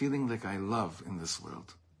to feeling like I love in this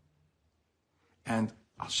world? And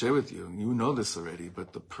I'll share with you, you know this already,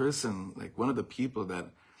 but the person, like one of the people that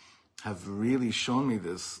have really shown me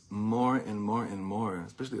this more and more and more,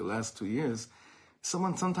 especially the last 2 years,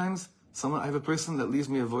 I have a person that leaves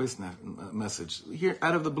me a voice message, here,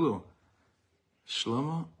 out of the blue.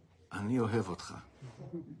 Shlomo, ani ohev otcha.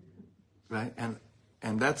 Right?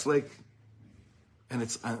 And that's like, and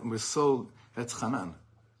that's Hanan.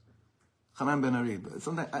 Hanan Ben Ari.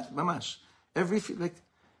 Sometimes, mamash.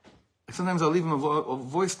 Sometimes I'll leave him a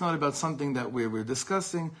voice note about something that we're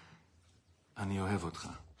discussing. Ani ohev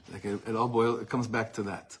otcha. Like it comes back to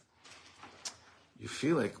that. You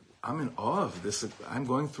feel like I'm in awe of this. I'm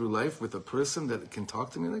going through life with a person that can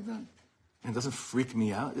talk to me like that and doesn't freak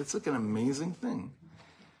me out. It's like an amazing thing.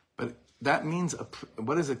 But that means,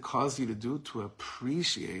 what does it cause you to do? To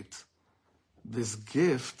appreciate this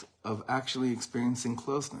gift of actually experiencing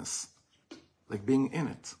closeness. Like being in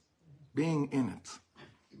it. Being in it.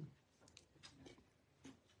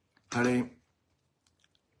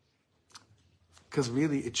 Because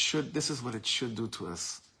really, this is what it should do to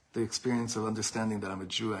us. The experience of understanding that I'm a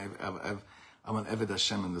Jew, I'm an Eved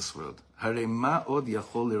Hashem in this world.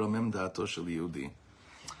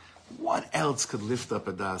 What else could lift up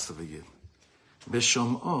a das of a Yid?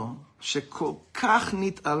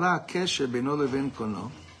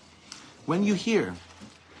 When you hear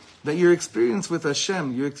that your experience with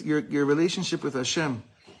Hashem, your relationship with Hashem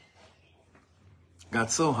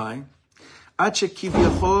got so high, Hashem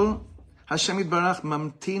Yitbarach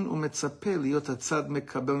mamtin umetzapeh liot hatzad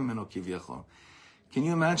mekabel mimeno kivyachol. Can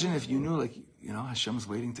you imagine if you knew, Hashem's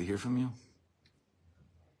waiting to hear from you?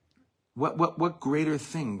 What greater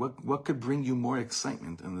thing? What could bring you more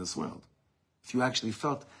excitement in this world? If you actually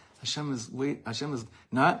felt Hashem's waiting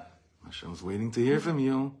to hear from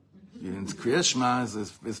you. You didn't Kriya Shema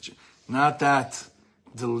is not that.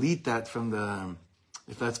 Delete that from the.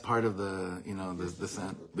 If that's part of the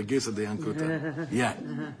Gis of the Yankuta. Yeah.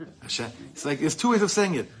 Hashem, it's like, there's two ways of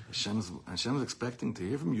saying it. Hashem's expecting to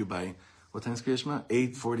hear from you by, what time is Kriya Shema?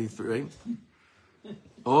 8:43.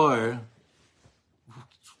 Or,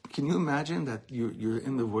 can you imagine that you're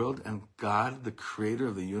in the world and God, the creator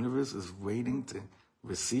of the universe, is waiting to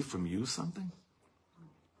receive from you something?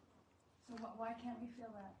 So why can't we feel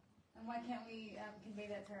that? And why can't we convey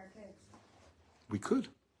that to our kids? We could.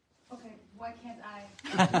 Okay, why can't I?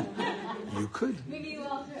 You could. Maybe you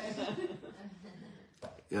all could.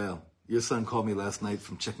 Yeah, your son called me last night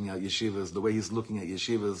from checking out yeshivas. The way he's looking at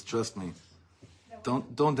yeshivas, trust me.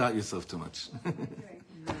 Don't doubt yourself too much. But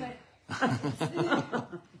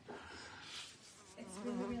it's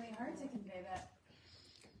really, really hard to convey that.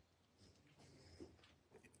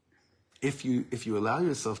 If you allow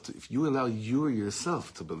yourself to, if you allow you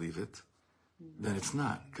yourself to believe it, then it's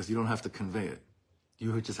not, because you don't have to convey it.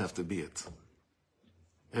 You just have to be it.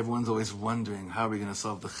 Everyone's always wondering, how are we going to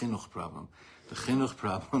solve the chinuch problem? The chinuch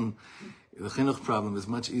problem The chinuch problem is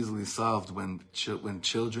much easily solved when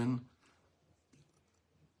children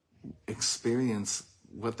experience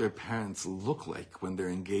what their parents look like when they're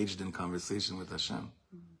engaged in conversation with Hashem.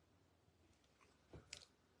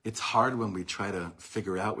 It's hard when we try to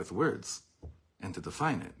figure out with words and to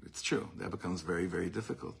define it. It's true. That becomes very, very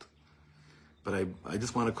difficult. But I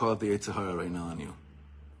just want to call it the Yetzer Hara right now on you.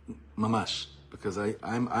 Mamash. Because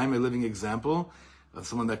I'm a living example of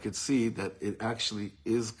someone that could see that it actually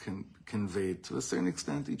is conveyed to a certain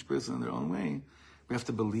extent, each person in their own way. We have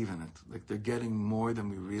to believe in it. Like they're getting more than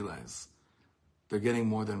we realize. They're getting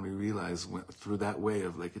more than we realize through that way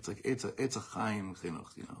of like, it's a chaim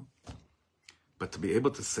chinuch, you know. But to be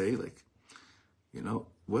able to say like, you know,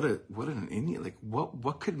 what an Indian, like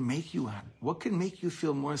what could make you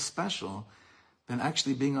feel more special than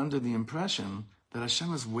actually being under the impression that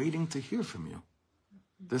Hashem is waiting to hear from you.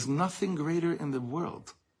 There's nothing greater in the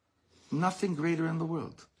world. Nothing greater in the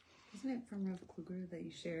world. Isn't it from Rav Kluger that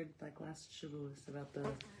you shared like last Shavuos about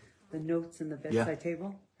the notes in the bedside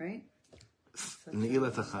table, right?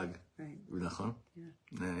 Ne'ilat HaChag. Right. Nachon?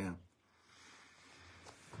 Yeah. Yeah.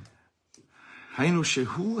 היינו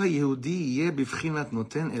שהוא היהודי יהיה בבחינת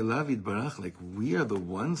נותן אליו יתברך, like we are the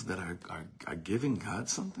ones that are giving God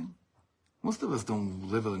something. Most of us don't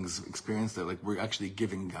live an experience that like we're actually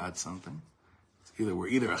giving God something. We're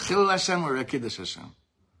either a chil Hashem or a kiddush Hashem.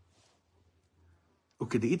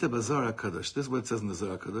 Ukedeita bazar HaKadosh. This is what it says in the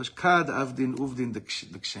Zohar HaKadosh. Kad avdin uvdin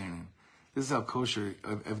d'ksherim. This is how kosher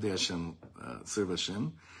Evdei Hashem serve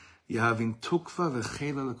Hashem. Yahavin tukva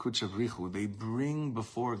v'chela l'kutcha brichu. They bring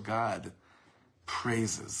before God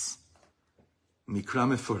praises. Mikra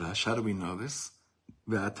meforash. How do we know this?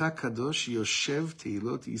 Ve'ata kadosh yoshev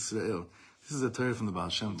teilot Yisrael. This is a Torah from the Baal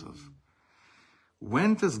Shem Tov.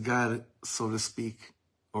 When does God, so to speak,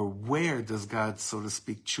 or where does God, so to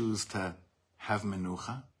speak, choose to have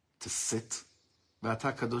menucha, to sit?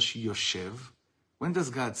 Ve'ata kadosh yoshev. When does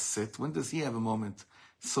God sit? When does He have a moment,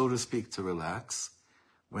 so to speak, to relax?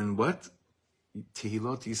 When what?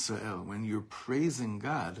 Tehilot Yisrael. When you're praising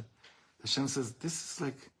God, Hashem says, this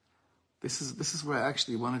is where I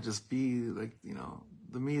actually want to just be, like, you know,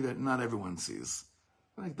 the me that not everyone sees.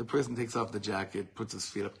 Like the person takes off the jacket, puts his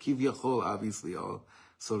feet up, kivyachol, obviously, all,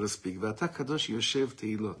 so to speak. V'ata kadosh yoshev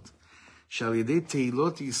tehilot. Shal yedei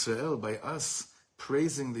tehilot Yisrael, by us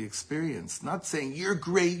praising the experience, not saying, you're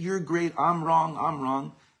great, I'm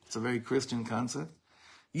wrong. It's a very Christian concept.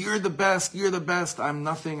 You're the best, I'm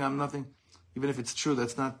nothing. Even if it's true,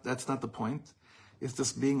 that's not the point. It's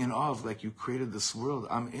just being in awe of, like, you created this world,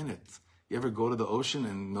 I'm in it. You ever go to the ocean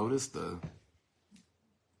and notice the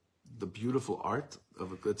beautiful art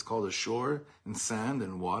of it's called a shore and sand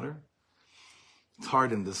and water? It's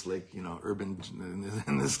hard in this, like, you know, urban,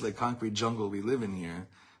 in this like concrete jungle we live in here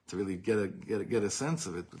to really get a sense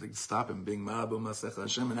of it. But like, stop and being Ma'abu Masech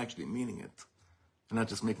Hashem and actually meaning it, and not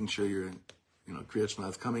just making sure you're, you know, Kriyat Shema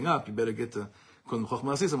is coming up. You better get to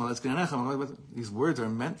these words are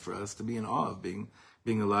meant for us to be in awe of being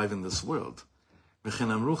alive in this world.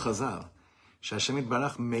 V'chen amru Chazal, she'Hashem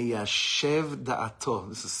yitbarach meyashev da'ato.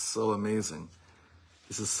 This is so amazing.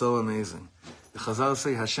 The Chazal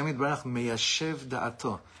say, Hashem yitbarach meyashev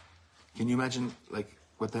da'ato. Can you imagine, like,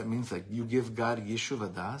 what that means? Like, you give God yishuv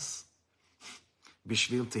adas,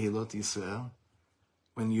 bishvil tehilot Yisrael.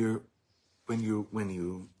 When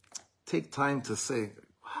you take time to say,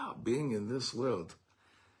 wow, being in this world,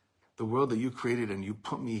 the world that you created and you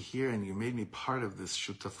put me here and you made me part of this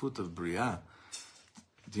shutafut of Bria.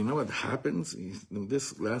 Do you know what happens? In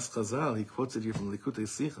this last Chazal, he quotes it here from Likutei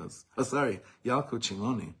Sichos. Yalkut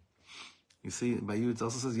Shimoni. You see, by you it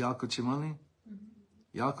also says Yalkut Shimoni.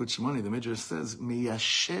 Yalkut Shimoni, the Midrash says,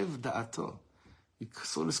 Meyashev da'ato. You,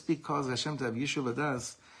 so to speak, cause Hashem to have Yishuv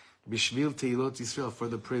Adas, Bishvil Teilot Yisrael, for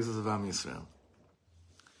the praises of Am Yisrael.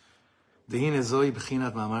 This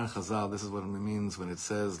is what it means when it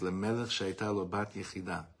says, Lemelech she'ayta lo bat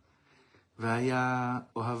yechida. V'haya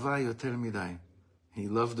ohava yoter midai. He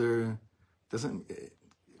loved her.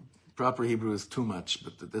 Proper Hebrew is too much,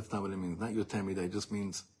 but that's not what it means. Not yoter midai, it just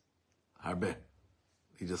means harbe.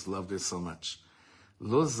 He just loved her so much.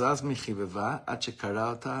 Lo zaz michiveva ad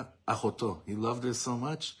shekara ota achoto. He loved her so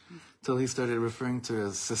much till he started referring to her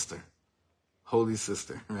as sister, holy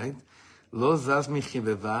sister, right? Lo zaz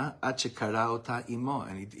michiveva ad shekara ota imo.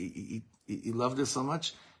 And he loved her so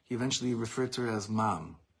much, he eventually referred to her as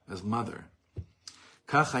mom, as mother.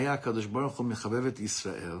 Kach haya HaKadosh Baruch Hu mechavev et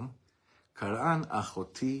Yisrael, kar'an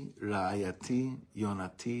achoti, ra'ayati,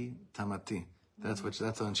 yonati, tamati. That's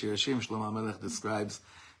how in Shir Hashim Shlomo HaMelech describes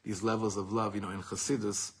these levels of love. You know, in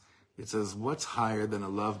Chassidus, it says, what's higher than a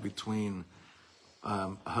love between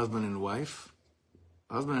a husband and wife?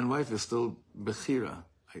 Husband and wife is still bechira.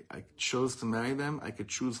 I chose to marry them. I could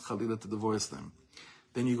choose chalila to divorce them.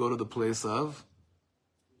 Then you go to the place of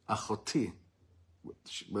achoti.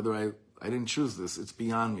 Whether I didn't choose this, it's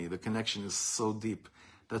beyond me. The connection is so deep.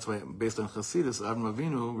 That's why, based on Chassidus, Avram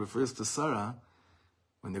Avinu refers to Sarah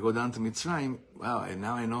when they go down to Mitzrayim. Wow, and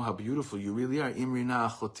now I know how beautiful you really are. Imrina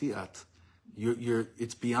achotiat.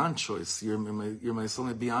 It's beyond choice. You're my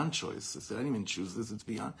soulmate beyond choice. I didn't even choose this. It's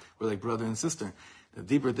beyond. We're like brother and sister. The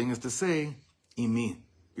deeper thing is to say, Imi,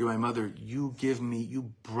 you're my mother. You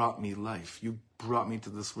brought me life. You brought me to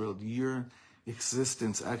this world. Your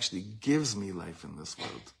existence actually gives me life in this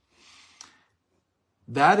world.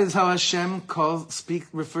 That is how Hashem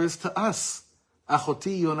refers to us.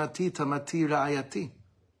 Achoti yonati tamati ra'ayati.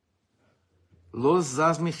 Lo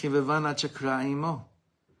zaz michivevan ad shekra imo.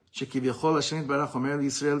 שכביכול השם יתברך אומר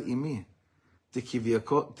לישראל אמי,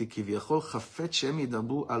 דכביכול חפץ שהם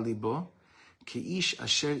ידברו על ליבו, כאיש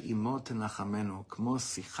אשר אמו תנחמנו, כמו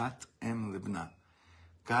שיחת אם לבנה.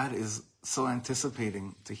 God is so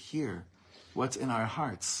anticipating to hear what's in our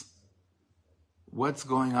hearts, what's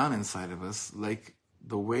going on inside of us, like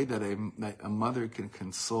the way that a mother can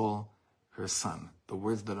console her son. The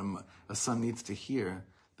words that a son needs to hear,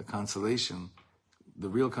 the consolation, the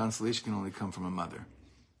real consolation can only come from a mother.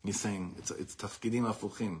 He's saying it's tafkidim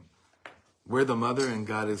afuchim. We're the mother and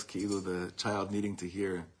God is ki'ilu, the child needing to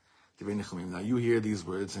hear. Now you hear these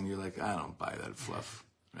words and you're like, I don't buy that fluff,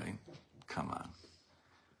 right? Come on.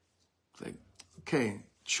 It's like, okay,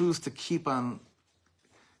 choose to keep on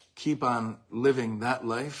living that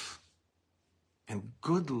life, and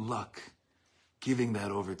good luck giving that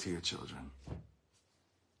over to your children.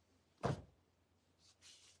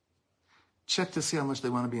 Check to see how much they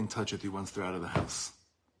want to be in touch with you once they're out of the house.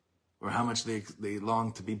 Or how much they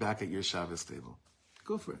long to be back at your Shabbos table.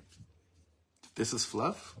 Go for it. If this is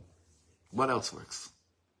fluff, what else works?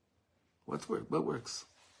 What works?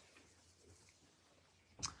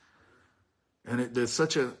 And there's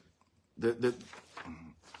such a...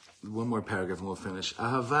 one more paragraph and we'll finish.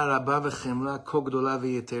 Ahava rabba v'chemla ko gdola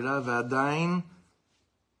v'yetera v'adayin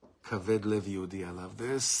kaved lev yehudi alav.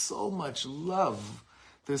 There's so much love.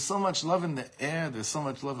 There's so much love in the air. There's so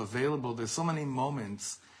much love available. There's so many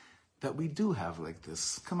moments that we do have like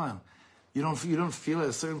this. Come on. You don't feel at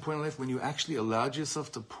a certain point in life when you actually allowed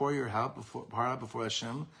yourself to pour out before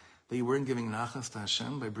Hashem, that you weren't giving nachas to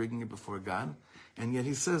Hashem by bringing it before God? And yet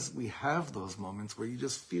he says we have those moments where you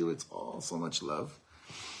just feel it's all so much love.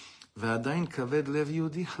 V'adayin kaved lev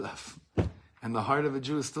yehudi alav. And the heart of a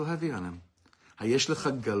Jew is still heavy on him. Hayesh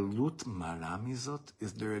lecha galut mara mizot?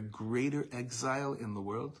 Is there a greater exile in the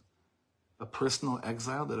world? A personal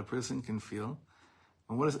exile that a person can feel?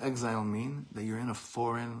 And what does exile mean? That you're in a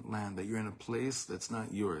foreign land, that you're in a place that's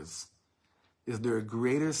not yours. Is there a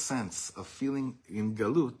greater sense of feeling in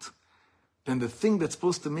galut than the thing that's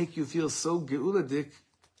supposed to make you feel so geuladik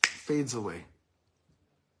fades away?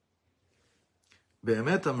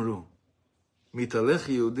 באמת אמרו, מתהלך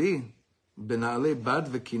יהודי בנעלי בד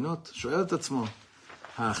וקינות, שואל את עצמו,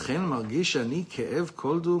 האכן מרגיש אני כאב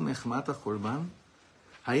כל דו מחמת החורבן?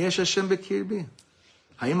 היש השם בקרבי?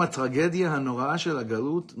 האם הטרגדיה הנוראה של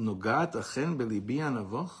הגלות נוגעת אכן בליבי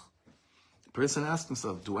הנבוך? The person asks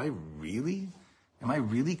himself, am I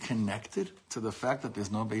really connected to the fact that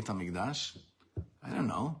there's no Beit HaMikdash? I don't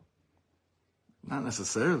know. Not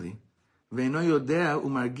necessarily. ואינו יודע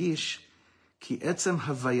ומרגיש כי עצם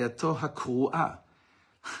הווייתו הקרועה.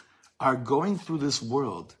 Are going through this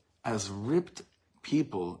world as ripped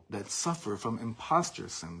people that suffer from imposter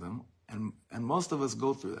syndrome, and most of us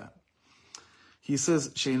go through that. He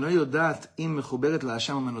says, שאינו יודעת אם מחוברת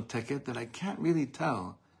להשם ומנותקת, that I can't really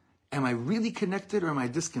tell, am I really connected or am I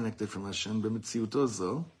disconnected from Hashem במציאותו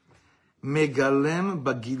זו, מגלם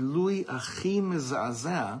בגילוי הכי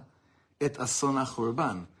מזעזע את אסון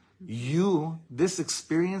החורבן. This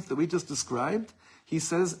experience that we just described, he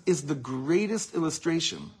says, is the greatest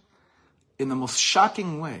illustration in the most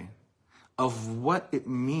shocking way of what it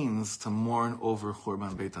means to mourn over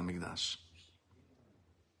Churban Beit HaMikdash.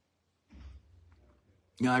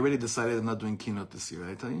 I already decided I'm not doing keynote this year,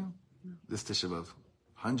 I tell you? This Tisha B'Av.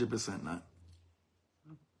 100% not.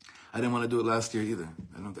 I didn't want to do it last year either.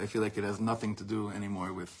 I feel like it has nothing to do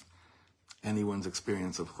anymore with anyone's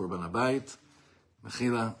experience of Churban HaBayit,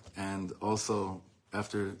 Mechila, and also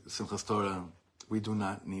after Simchas Torah, we do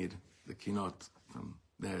not need the keynote from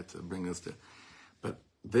there to bring us to. But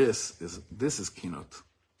this is keynote.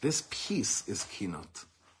 This piece is keynote.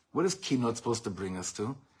 What is keynote supposed to bring us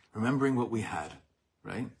to? Remembering what we had,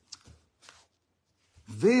 right?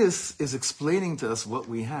 This is explaining to us what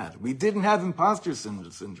we had. We didn't have imposter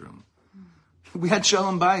syndrome. We had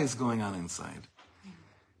shalom bayis going on inside.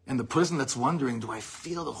 And the person that's wondering, do I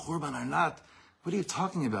feel the Khurban or not? What are you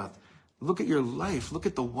talking about? Look at your life. Look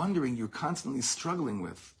at the wondering you're constantly struggling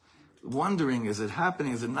with. Wondering, is it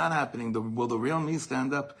happening? Is it not happening? Will the real me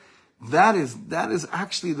stand up? That is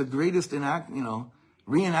actually the greatest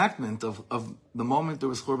reenactment of the moment there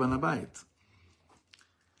was Khurban Habayit.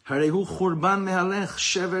 Harehu Khurban mehalech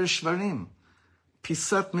shever shvarim.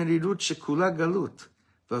 Pisat merirut shekula galut.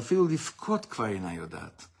 V'afilu lifkot kvar ina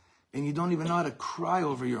yodat. And you don't even know how to cry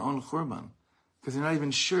over your own Khurban. Because you're not even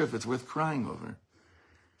sure if it's worth crying over.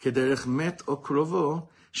 כדרך מת או קרובו,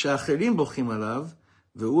 שאחרים בוכים עליו,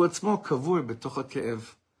 והוא עצמו קבור בתוך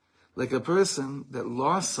הכאב. Like a person that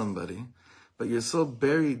lost somebody, but you're so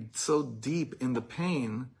buried, so deep in the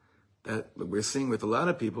pain that we're seeing with a lot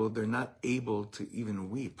of people, they're not able to even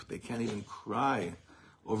weep. They can't even cry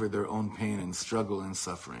over their own pain and struggle and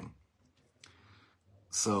suffering.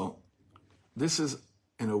 So, this is,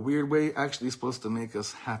 in a weird way, actually supposed to make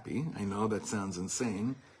us happy. I know that sounds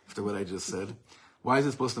insane after what I just said. Why is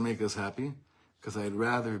it supposed to make us happy? Because I'd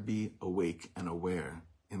rather be awake and aware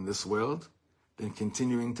in this world than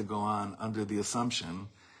continuing to go on under the assumption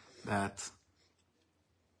that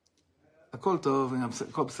Akol tov,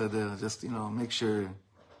 Akol b'seder, just,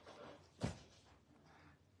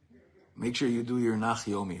 make sure you do your Nach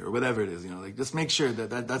Yomi, or whatever it is, just make sure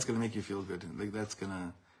that's going to make you feel good. Like, that's going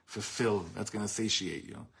to fulfill, that's going to satiate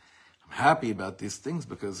you. I'm happy about these things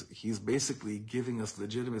because he's basically giving us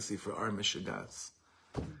legitimacy for our mishagas.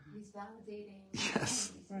 He's validating.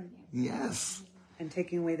 Yes. Right. Yes. And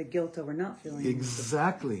taking away the guilt over not feeling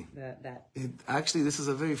exactly that. Actually, this is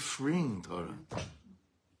a very freeing Torah.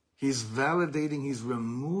 He's validating, he's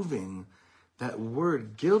removing that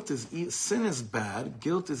word. Guilt is sin is bad,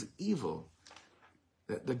 guilt is evil.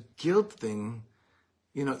 The guilt thing,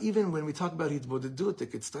 even when we talk about hitbodedut,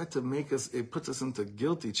 it could start to make us, it puts us into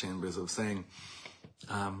guilty chambers of saying,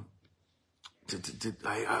 I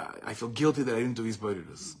feel guilty that I didn't do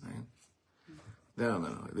hitbodedus, right?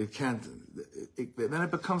 No. It can't. Then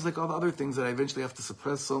it becomes like all the other things that I eventually have to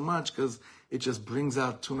suppress so much because it just brings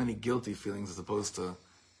out too many guilty feelings as opposed to,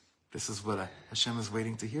 this is what Hashem is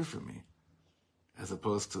waiting to hear from me. As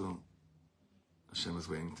opposed to, Hashem is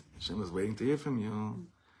waiting to hear from you.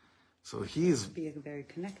 So he's... It would be a very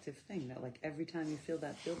connective thing that like every time you feel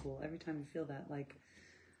that bilbul, every time you feel that like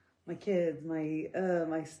my kids,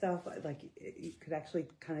 my stuff, like you could actually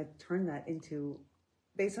kind of turn that into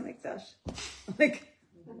Beis HaMikdash. Like,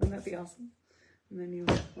 wouldn't that be awesome? And then you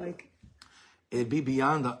it'd be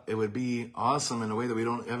beyond, it would be awesome in a way that we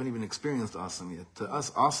haven't even experienced awesome yet. To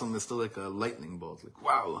us, awesome is still like a lightning bolt. Like,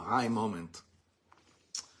 wow, high moment.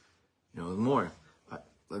 More.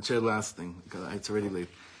 Let's share the last thing, because it's already late.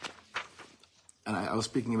 And I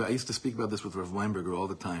used to speak about this with Rav Weinberger all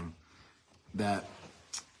the time, that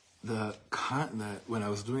when I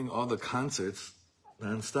was doing all the concerts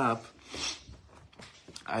non-stop,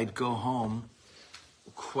 I'd go home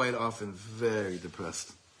quite often very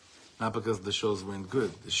depressed. Not because the shows weren't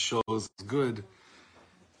good. The shows were good,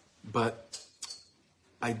 but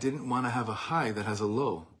I didn't want to have a high that has a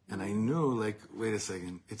low. And I knew, wait a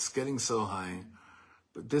second, it's getting so high,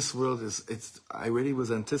 but this world I already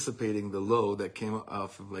was anticipating the low that came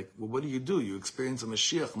off of what do? You experience a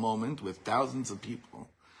Mashiach moment with thousands of people.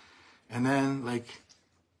 And then,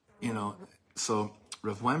 so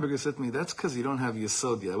Rav Weinberger said to me, that's because you don't have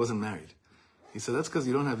Yesod yet. I wasn't married. He said, that's because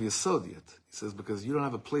you don't have Yesod yet. He says, because you don't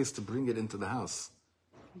have a place to bring it into the house.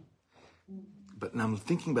 But now I'm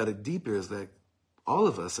thinking about it deeper, is that all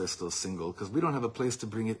of us are still single because we don't have a place to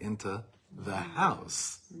bring it into the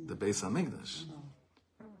house, the Beis HaMikdash.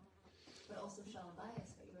 But also Shalom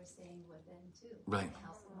Bayis, but you were staying within too. Right. The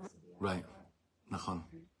house also be Right.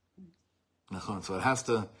 Nachon. So it has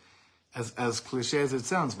to, as cliche as it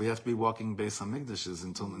sounds, we have to be walking Beis HaMikdashes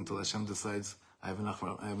until Hashem decides, I have enough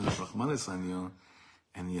Rahmanis on you,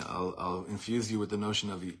 and I'll infuse you with the notion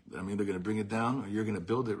of, I'm either going to bring it down or you're going to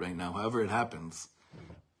build it right now, however it happens.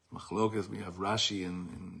 Machlokas, we have Rashi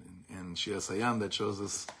and Shir Sayam that shows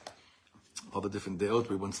us all the different deot.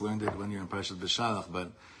 We once learned it 1 year in Parashat B'Shalach,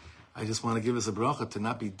 but I just want to give us a bracha to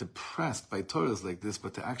not be depressed by Torahs like this,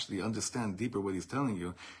 but to actually understand deeper what he's telling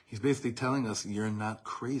you. He's basically telling us, you're not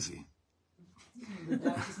crazy.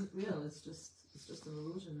 That isn't real. It's just an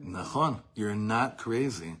illusion. Nachon, you're not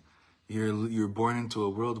crazy. You're born into a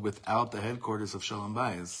world without the headquarters of Shalom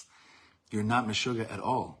Bayis. You're not Meshuggah at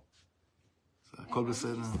all. So, and are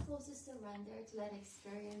you supposed to surrender to that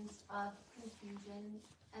experience of confusion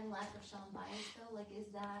and lack of Shalom Bayis though? Is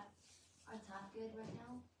that our top good right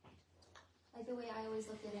now? The way I always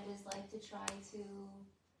looked at it is to try to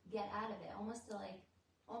get out of it, almost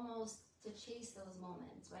to chase those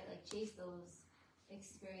moments, right? Chase those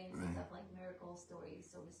experiences Right. of like miracle stories,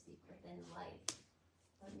 so to speak, within life.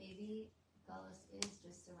 But maybe Galus is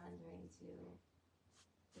just surrendering to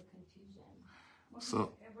the confusion. Well,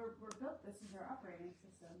 So- we're built, this is our operating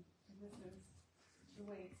system. This is the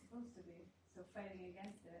way it's supposed to be. So fighting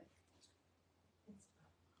against it.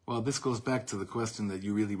 Well, this goes back to the question that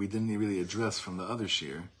we didn't really address from the other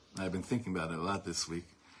shir, and I've been thinking about it a lot this week,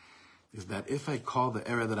 is that if I call the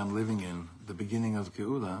era that I'm living in the beginning of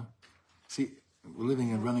Geula, see, we're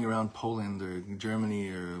living and running around Poland or Germany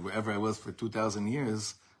or wherever I was for 2,000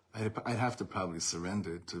 years, I'd have to probably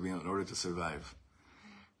surrender in order to survive.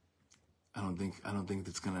 I don't think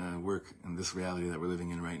it's going to work in this reality that we're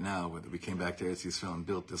living in right now, whether we came back to Eretz Yisrael and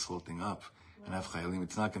built this whole thing up and have chayalim.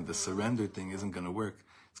 It's not going. The surrender thing isn't going to work.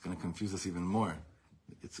 It's going to confuse us even more.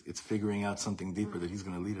 It's figuring out something deeper that He's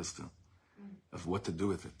going to lead us to, of what to do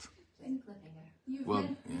with it. You've Well,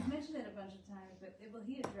 you've mentioned it a bunch of times, but will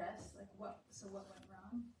he address like what went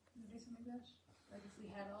wrong in the Beis Hamikdash? Like if we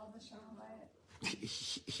had all the shalom bayit?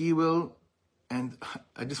 He will, and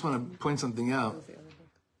I just want to point something out.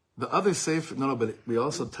 The other sefer, but we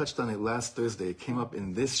also touched on it last Thursday. It came up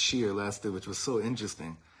in this shir last day, which was so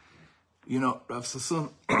interesting. Rav Sassoon,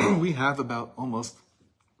 we have about almost,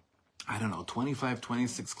 25,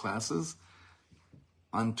 26 classes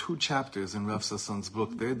on 2 chapters in Rav Sassoon's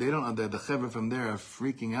book. The chevra from there are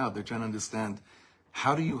freaking out. They're trying to understand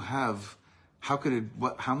how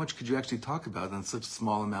much could you actually talk about on such a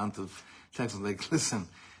small amount of text? Like, listen,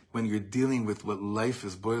 when you're dealing with what life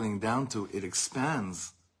is boiling down to, it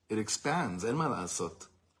expands. It expands. En ma la'asot.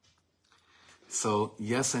 So,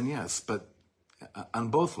 yes and yes, but on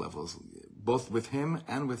both levels, both with him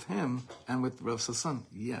and with Rav Sassoon,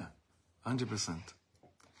 yeah, 100%.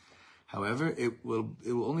 However, it will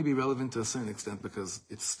only be relevant to a certain extent because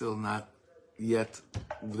it's still not yet,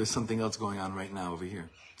 there's something else going on right now over here.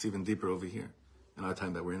 It's even deeper over here in our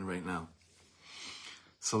time that we're in right now.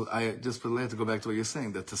 So I just would like to go back to what you're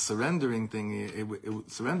saying, that the surrendering thing,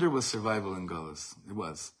 surrender was survival in Galus. It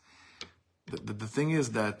was. The thing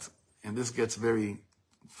is that, and this gets very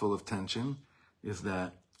full of tension, is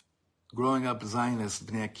that growing up Zionist,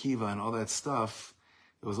 Bnei Akiva and all that stuff,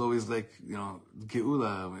 it was always like,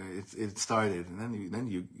 Geula, it started. And then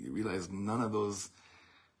you realize none of those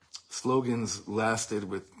slogans lasted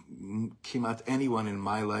with kimat anyone in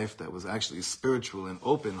my life that was actually spiritual and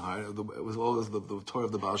open heart. It was always the Torah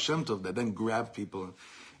of the Baal Shem Tov that then grabbed people.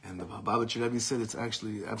 And the Babachir Rebbe said it's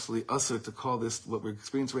actually absolutely usher to call this, what we're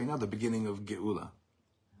experiencing right now, the beginning of Geula.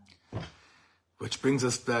 Which brings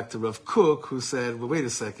us back to Rav Kook, who said, well, wait a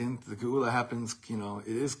second, the Geula happens, it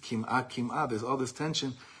is kim'ah, there's all this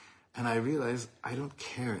tension. And I realized I don't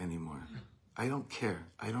care anymore. I don't care.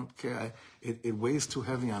 It weighs too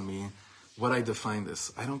heavy on me what I define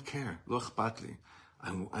this. I don't care. Lo akhpat li.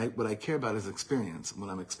 What I care about is experience. What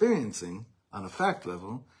I'm experiencing on a fact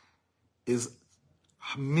level is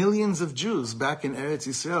millions of Jews back in Eretz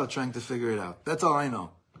Yisrael trying to figure it out. That's all I know.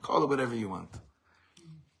 Call it whatever you want.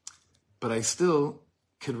 But I still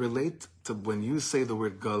could relate to when you say the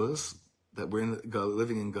word galus, that we're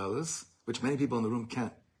living in galus, which many people in the room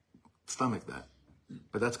can't stomach that.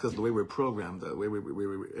 But that's because the way we're programmed, the way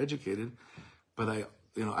we're educated. But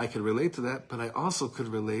I could relate to that, but I also could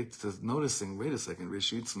relate to noticing, wait a second,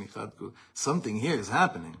 Rishit Smichadku, something here is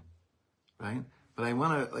happening, right? But I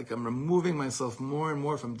want to, I'm removing myself more and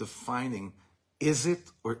more from defining, is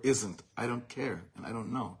it or isn't? I don't care, and I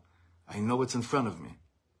don't know. I know what's in front of me.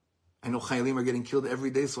 I know Chayalim are getting killed every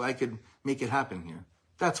day, so I could make it happen here.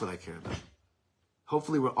 That's what I care about.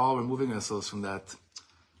 Hopefully we're all removing ourselves from that,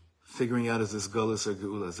 figuring out is this Galus or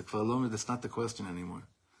Geula. Is it Kfar Lomer? That's not the question anymore.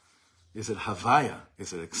 Is it Havaya?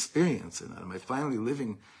 Is it experience? Am I finally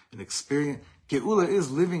living an experience? Geula is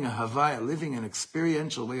living a Havaya, living an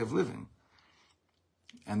experiential way of living.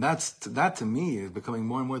 And that to me is becoming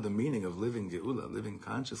more and more the meaning of living Geula, living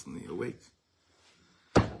consciously, awake.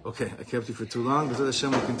 Okay, I kept you for too long. B'ezras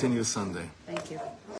Hashem will continue Sunday. Thank you.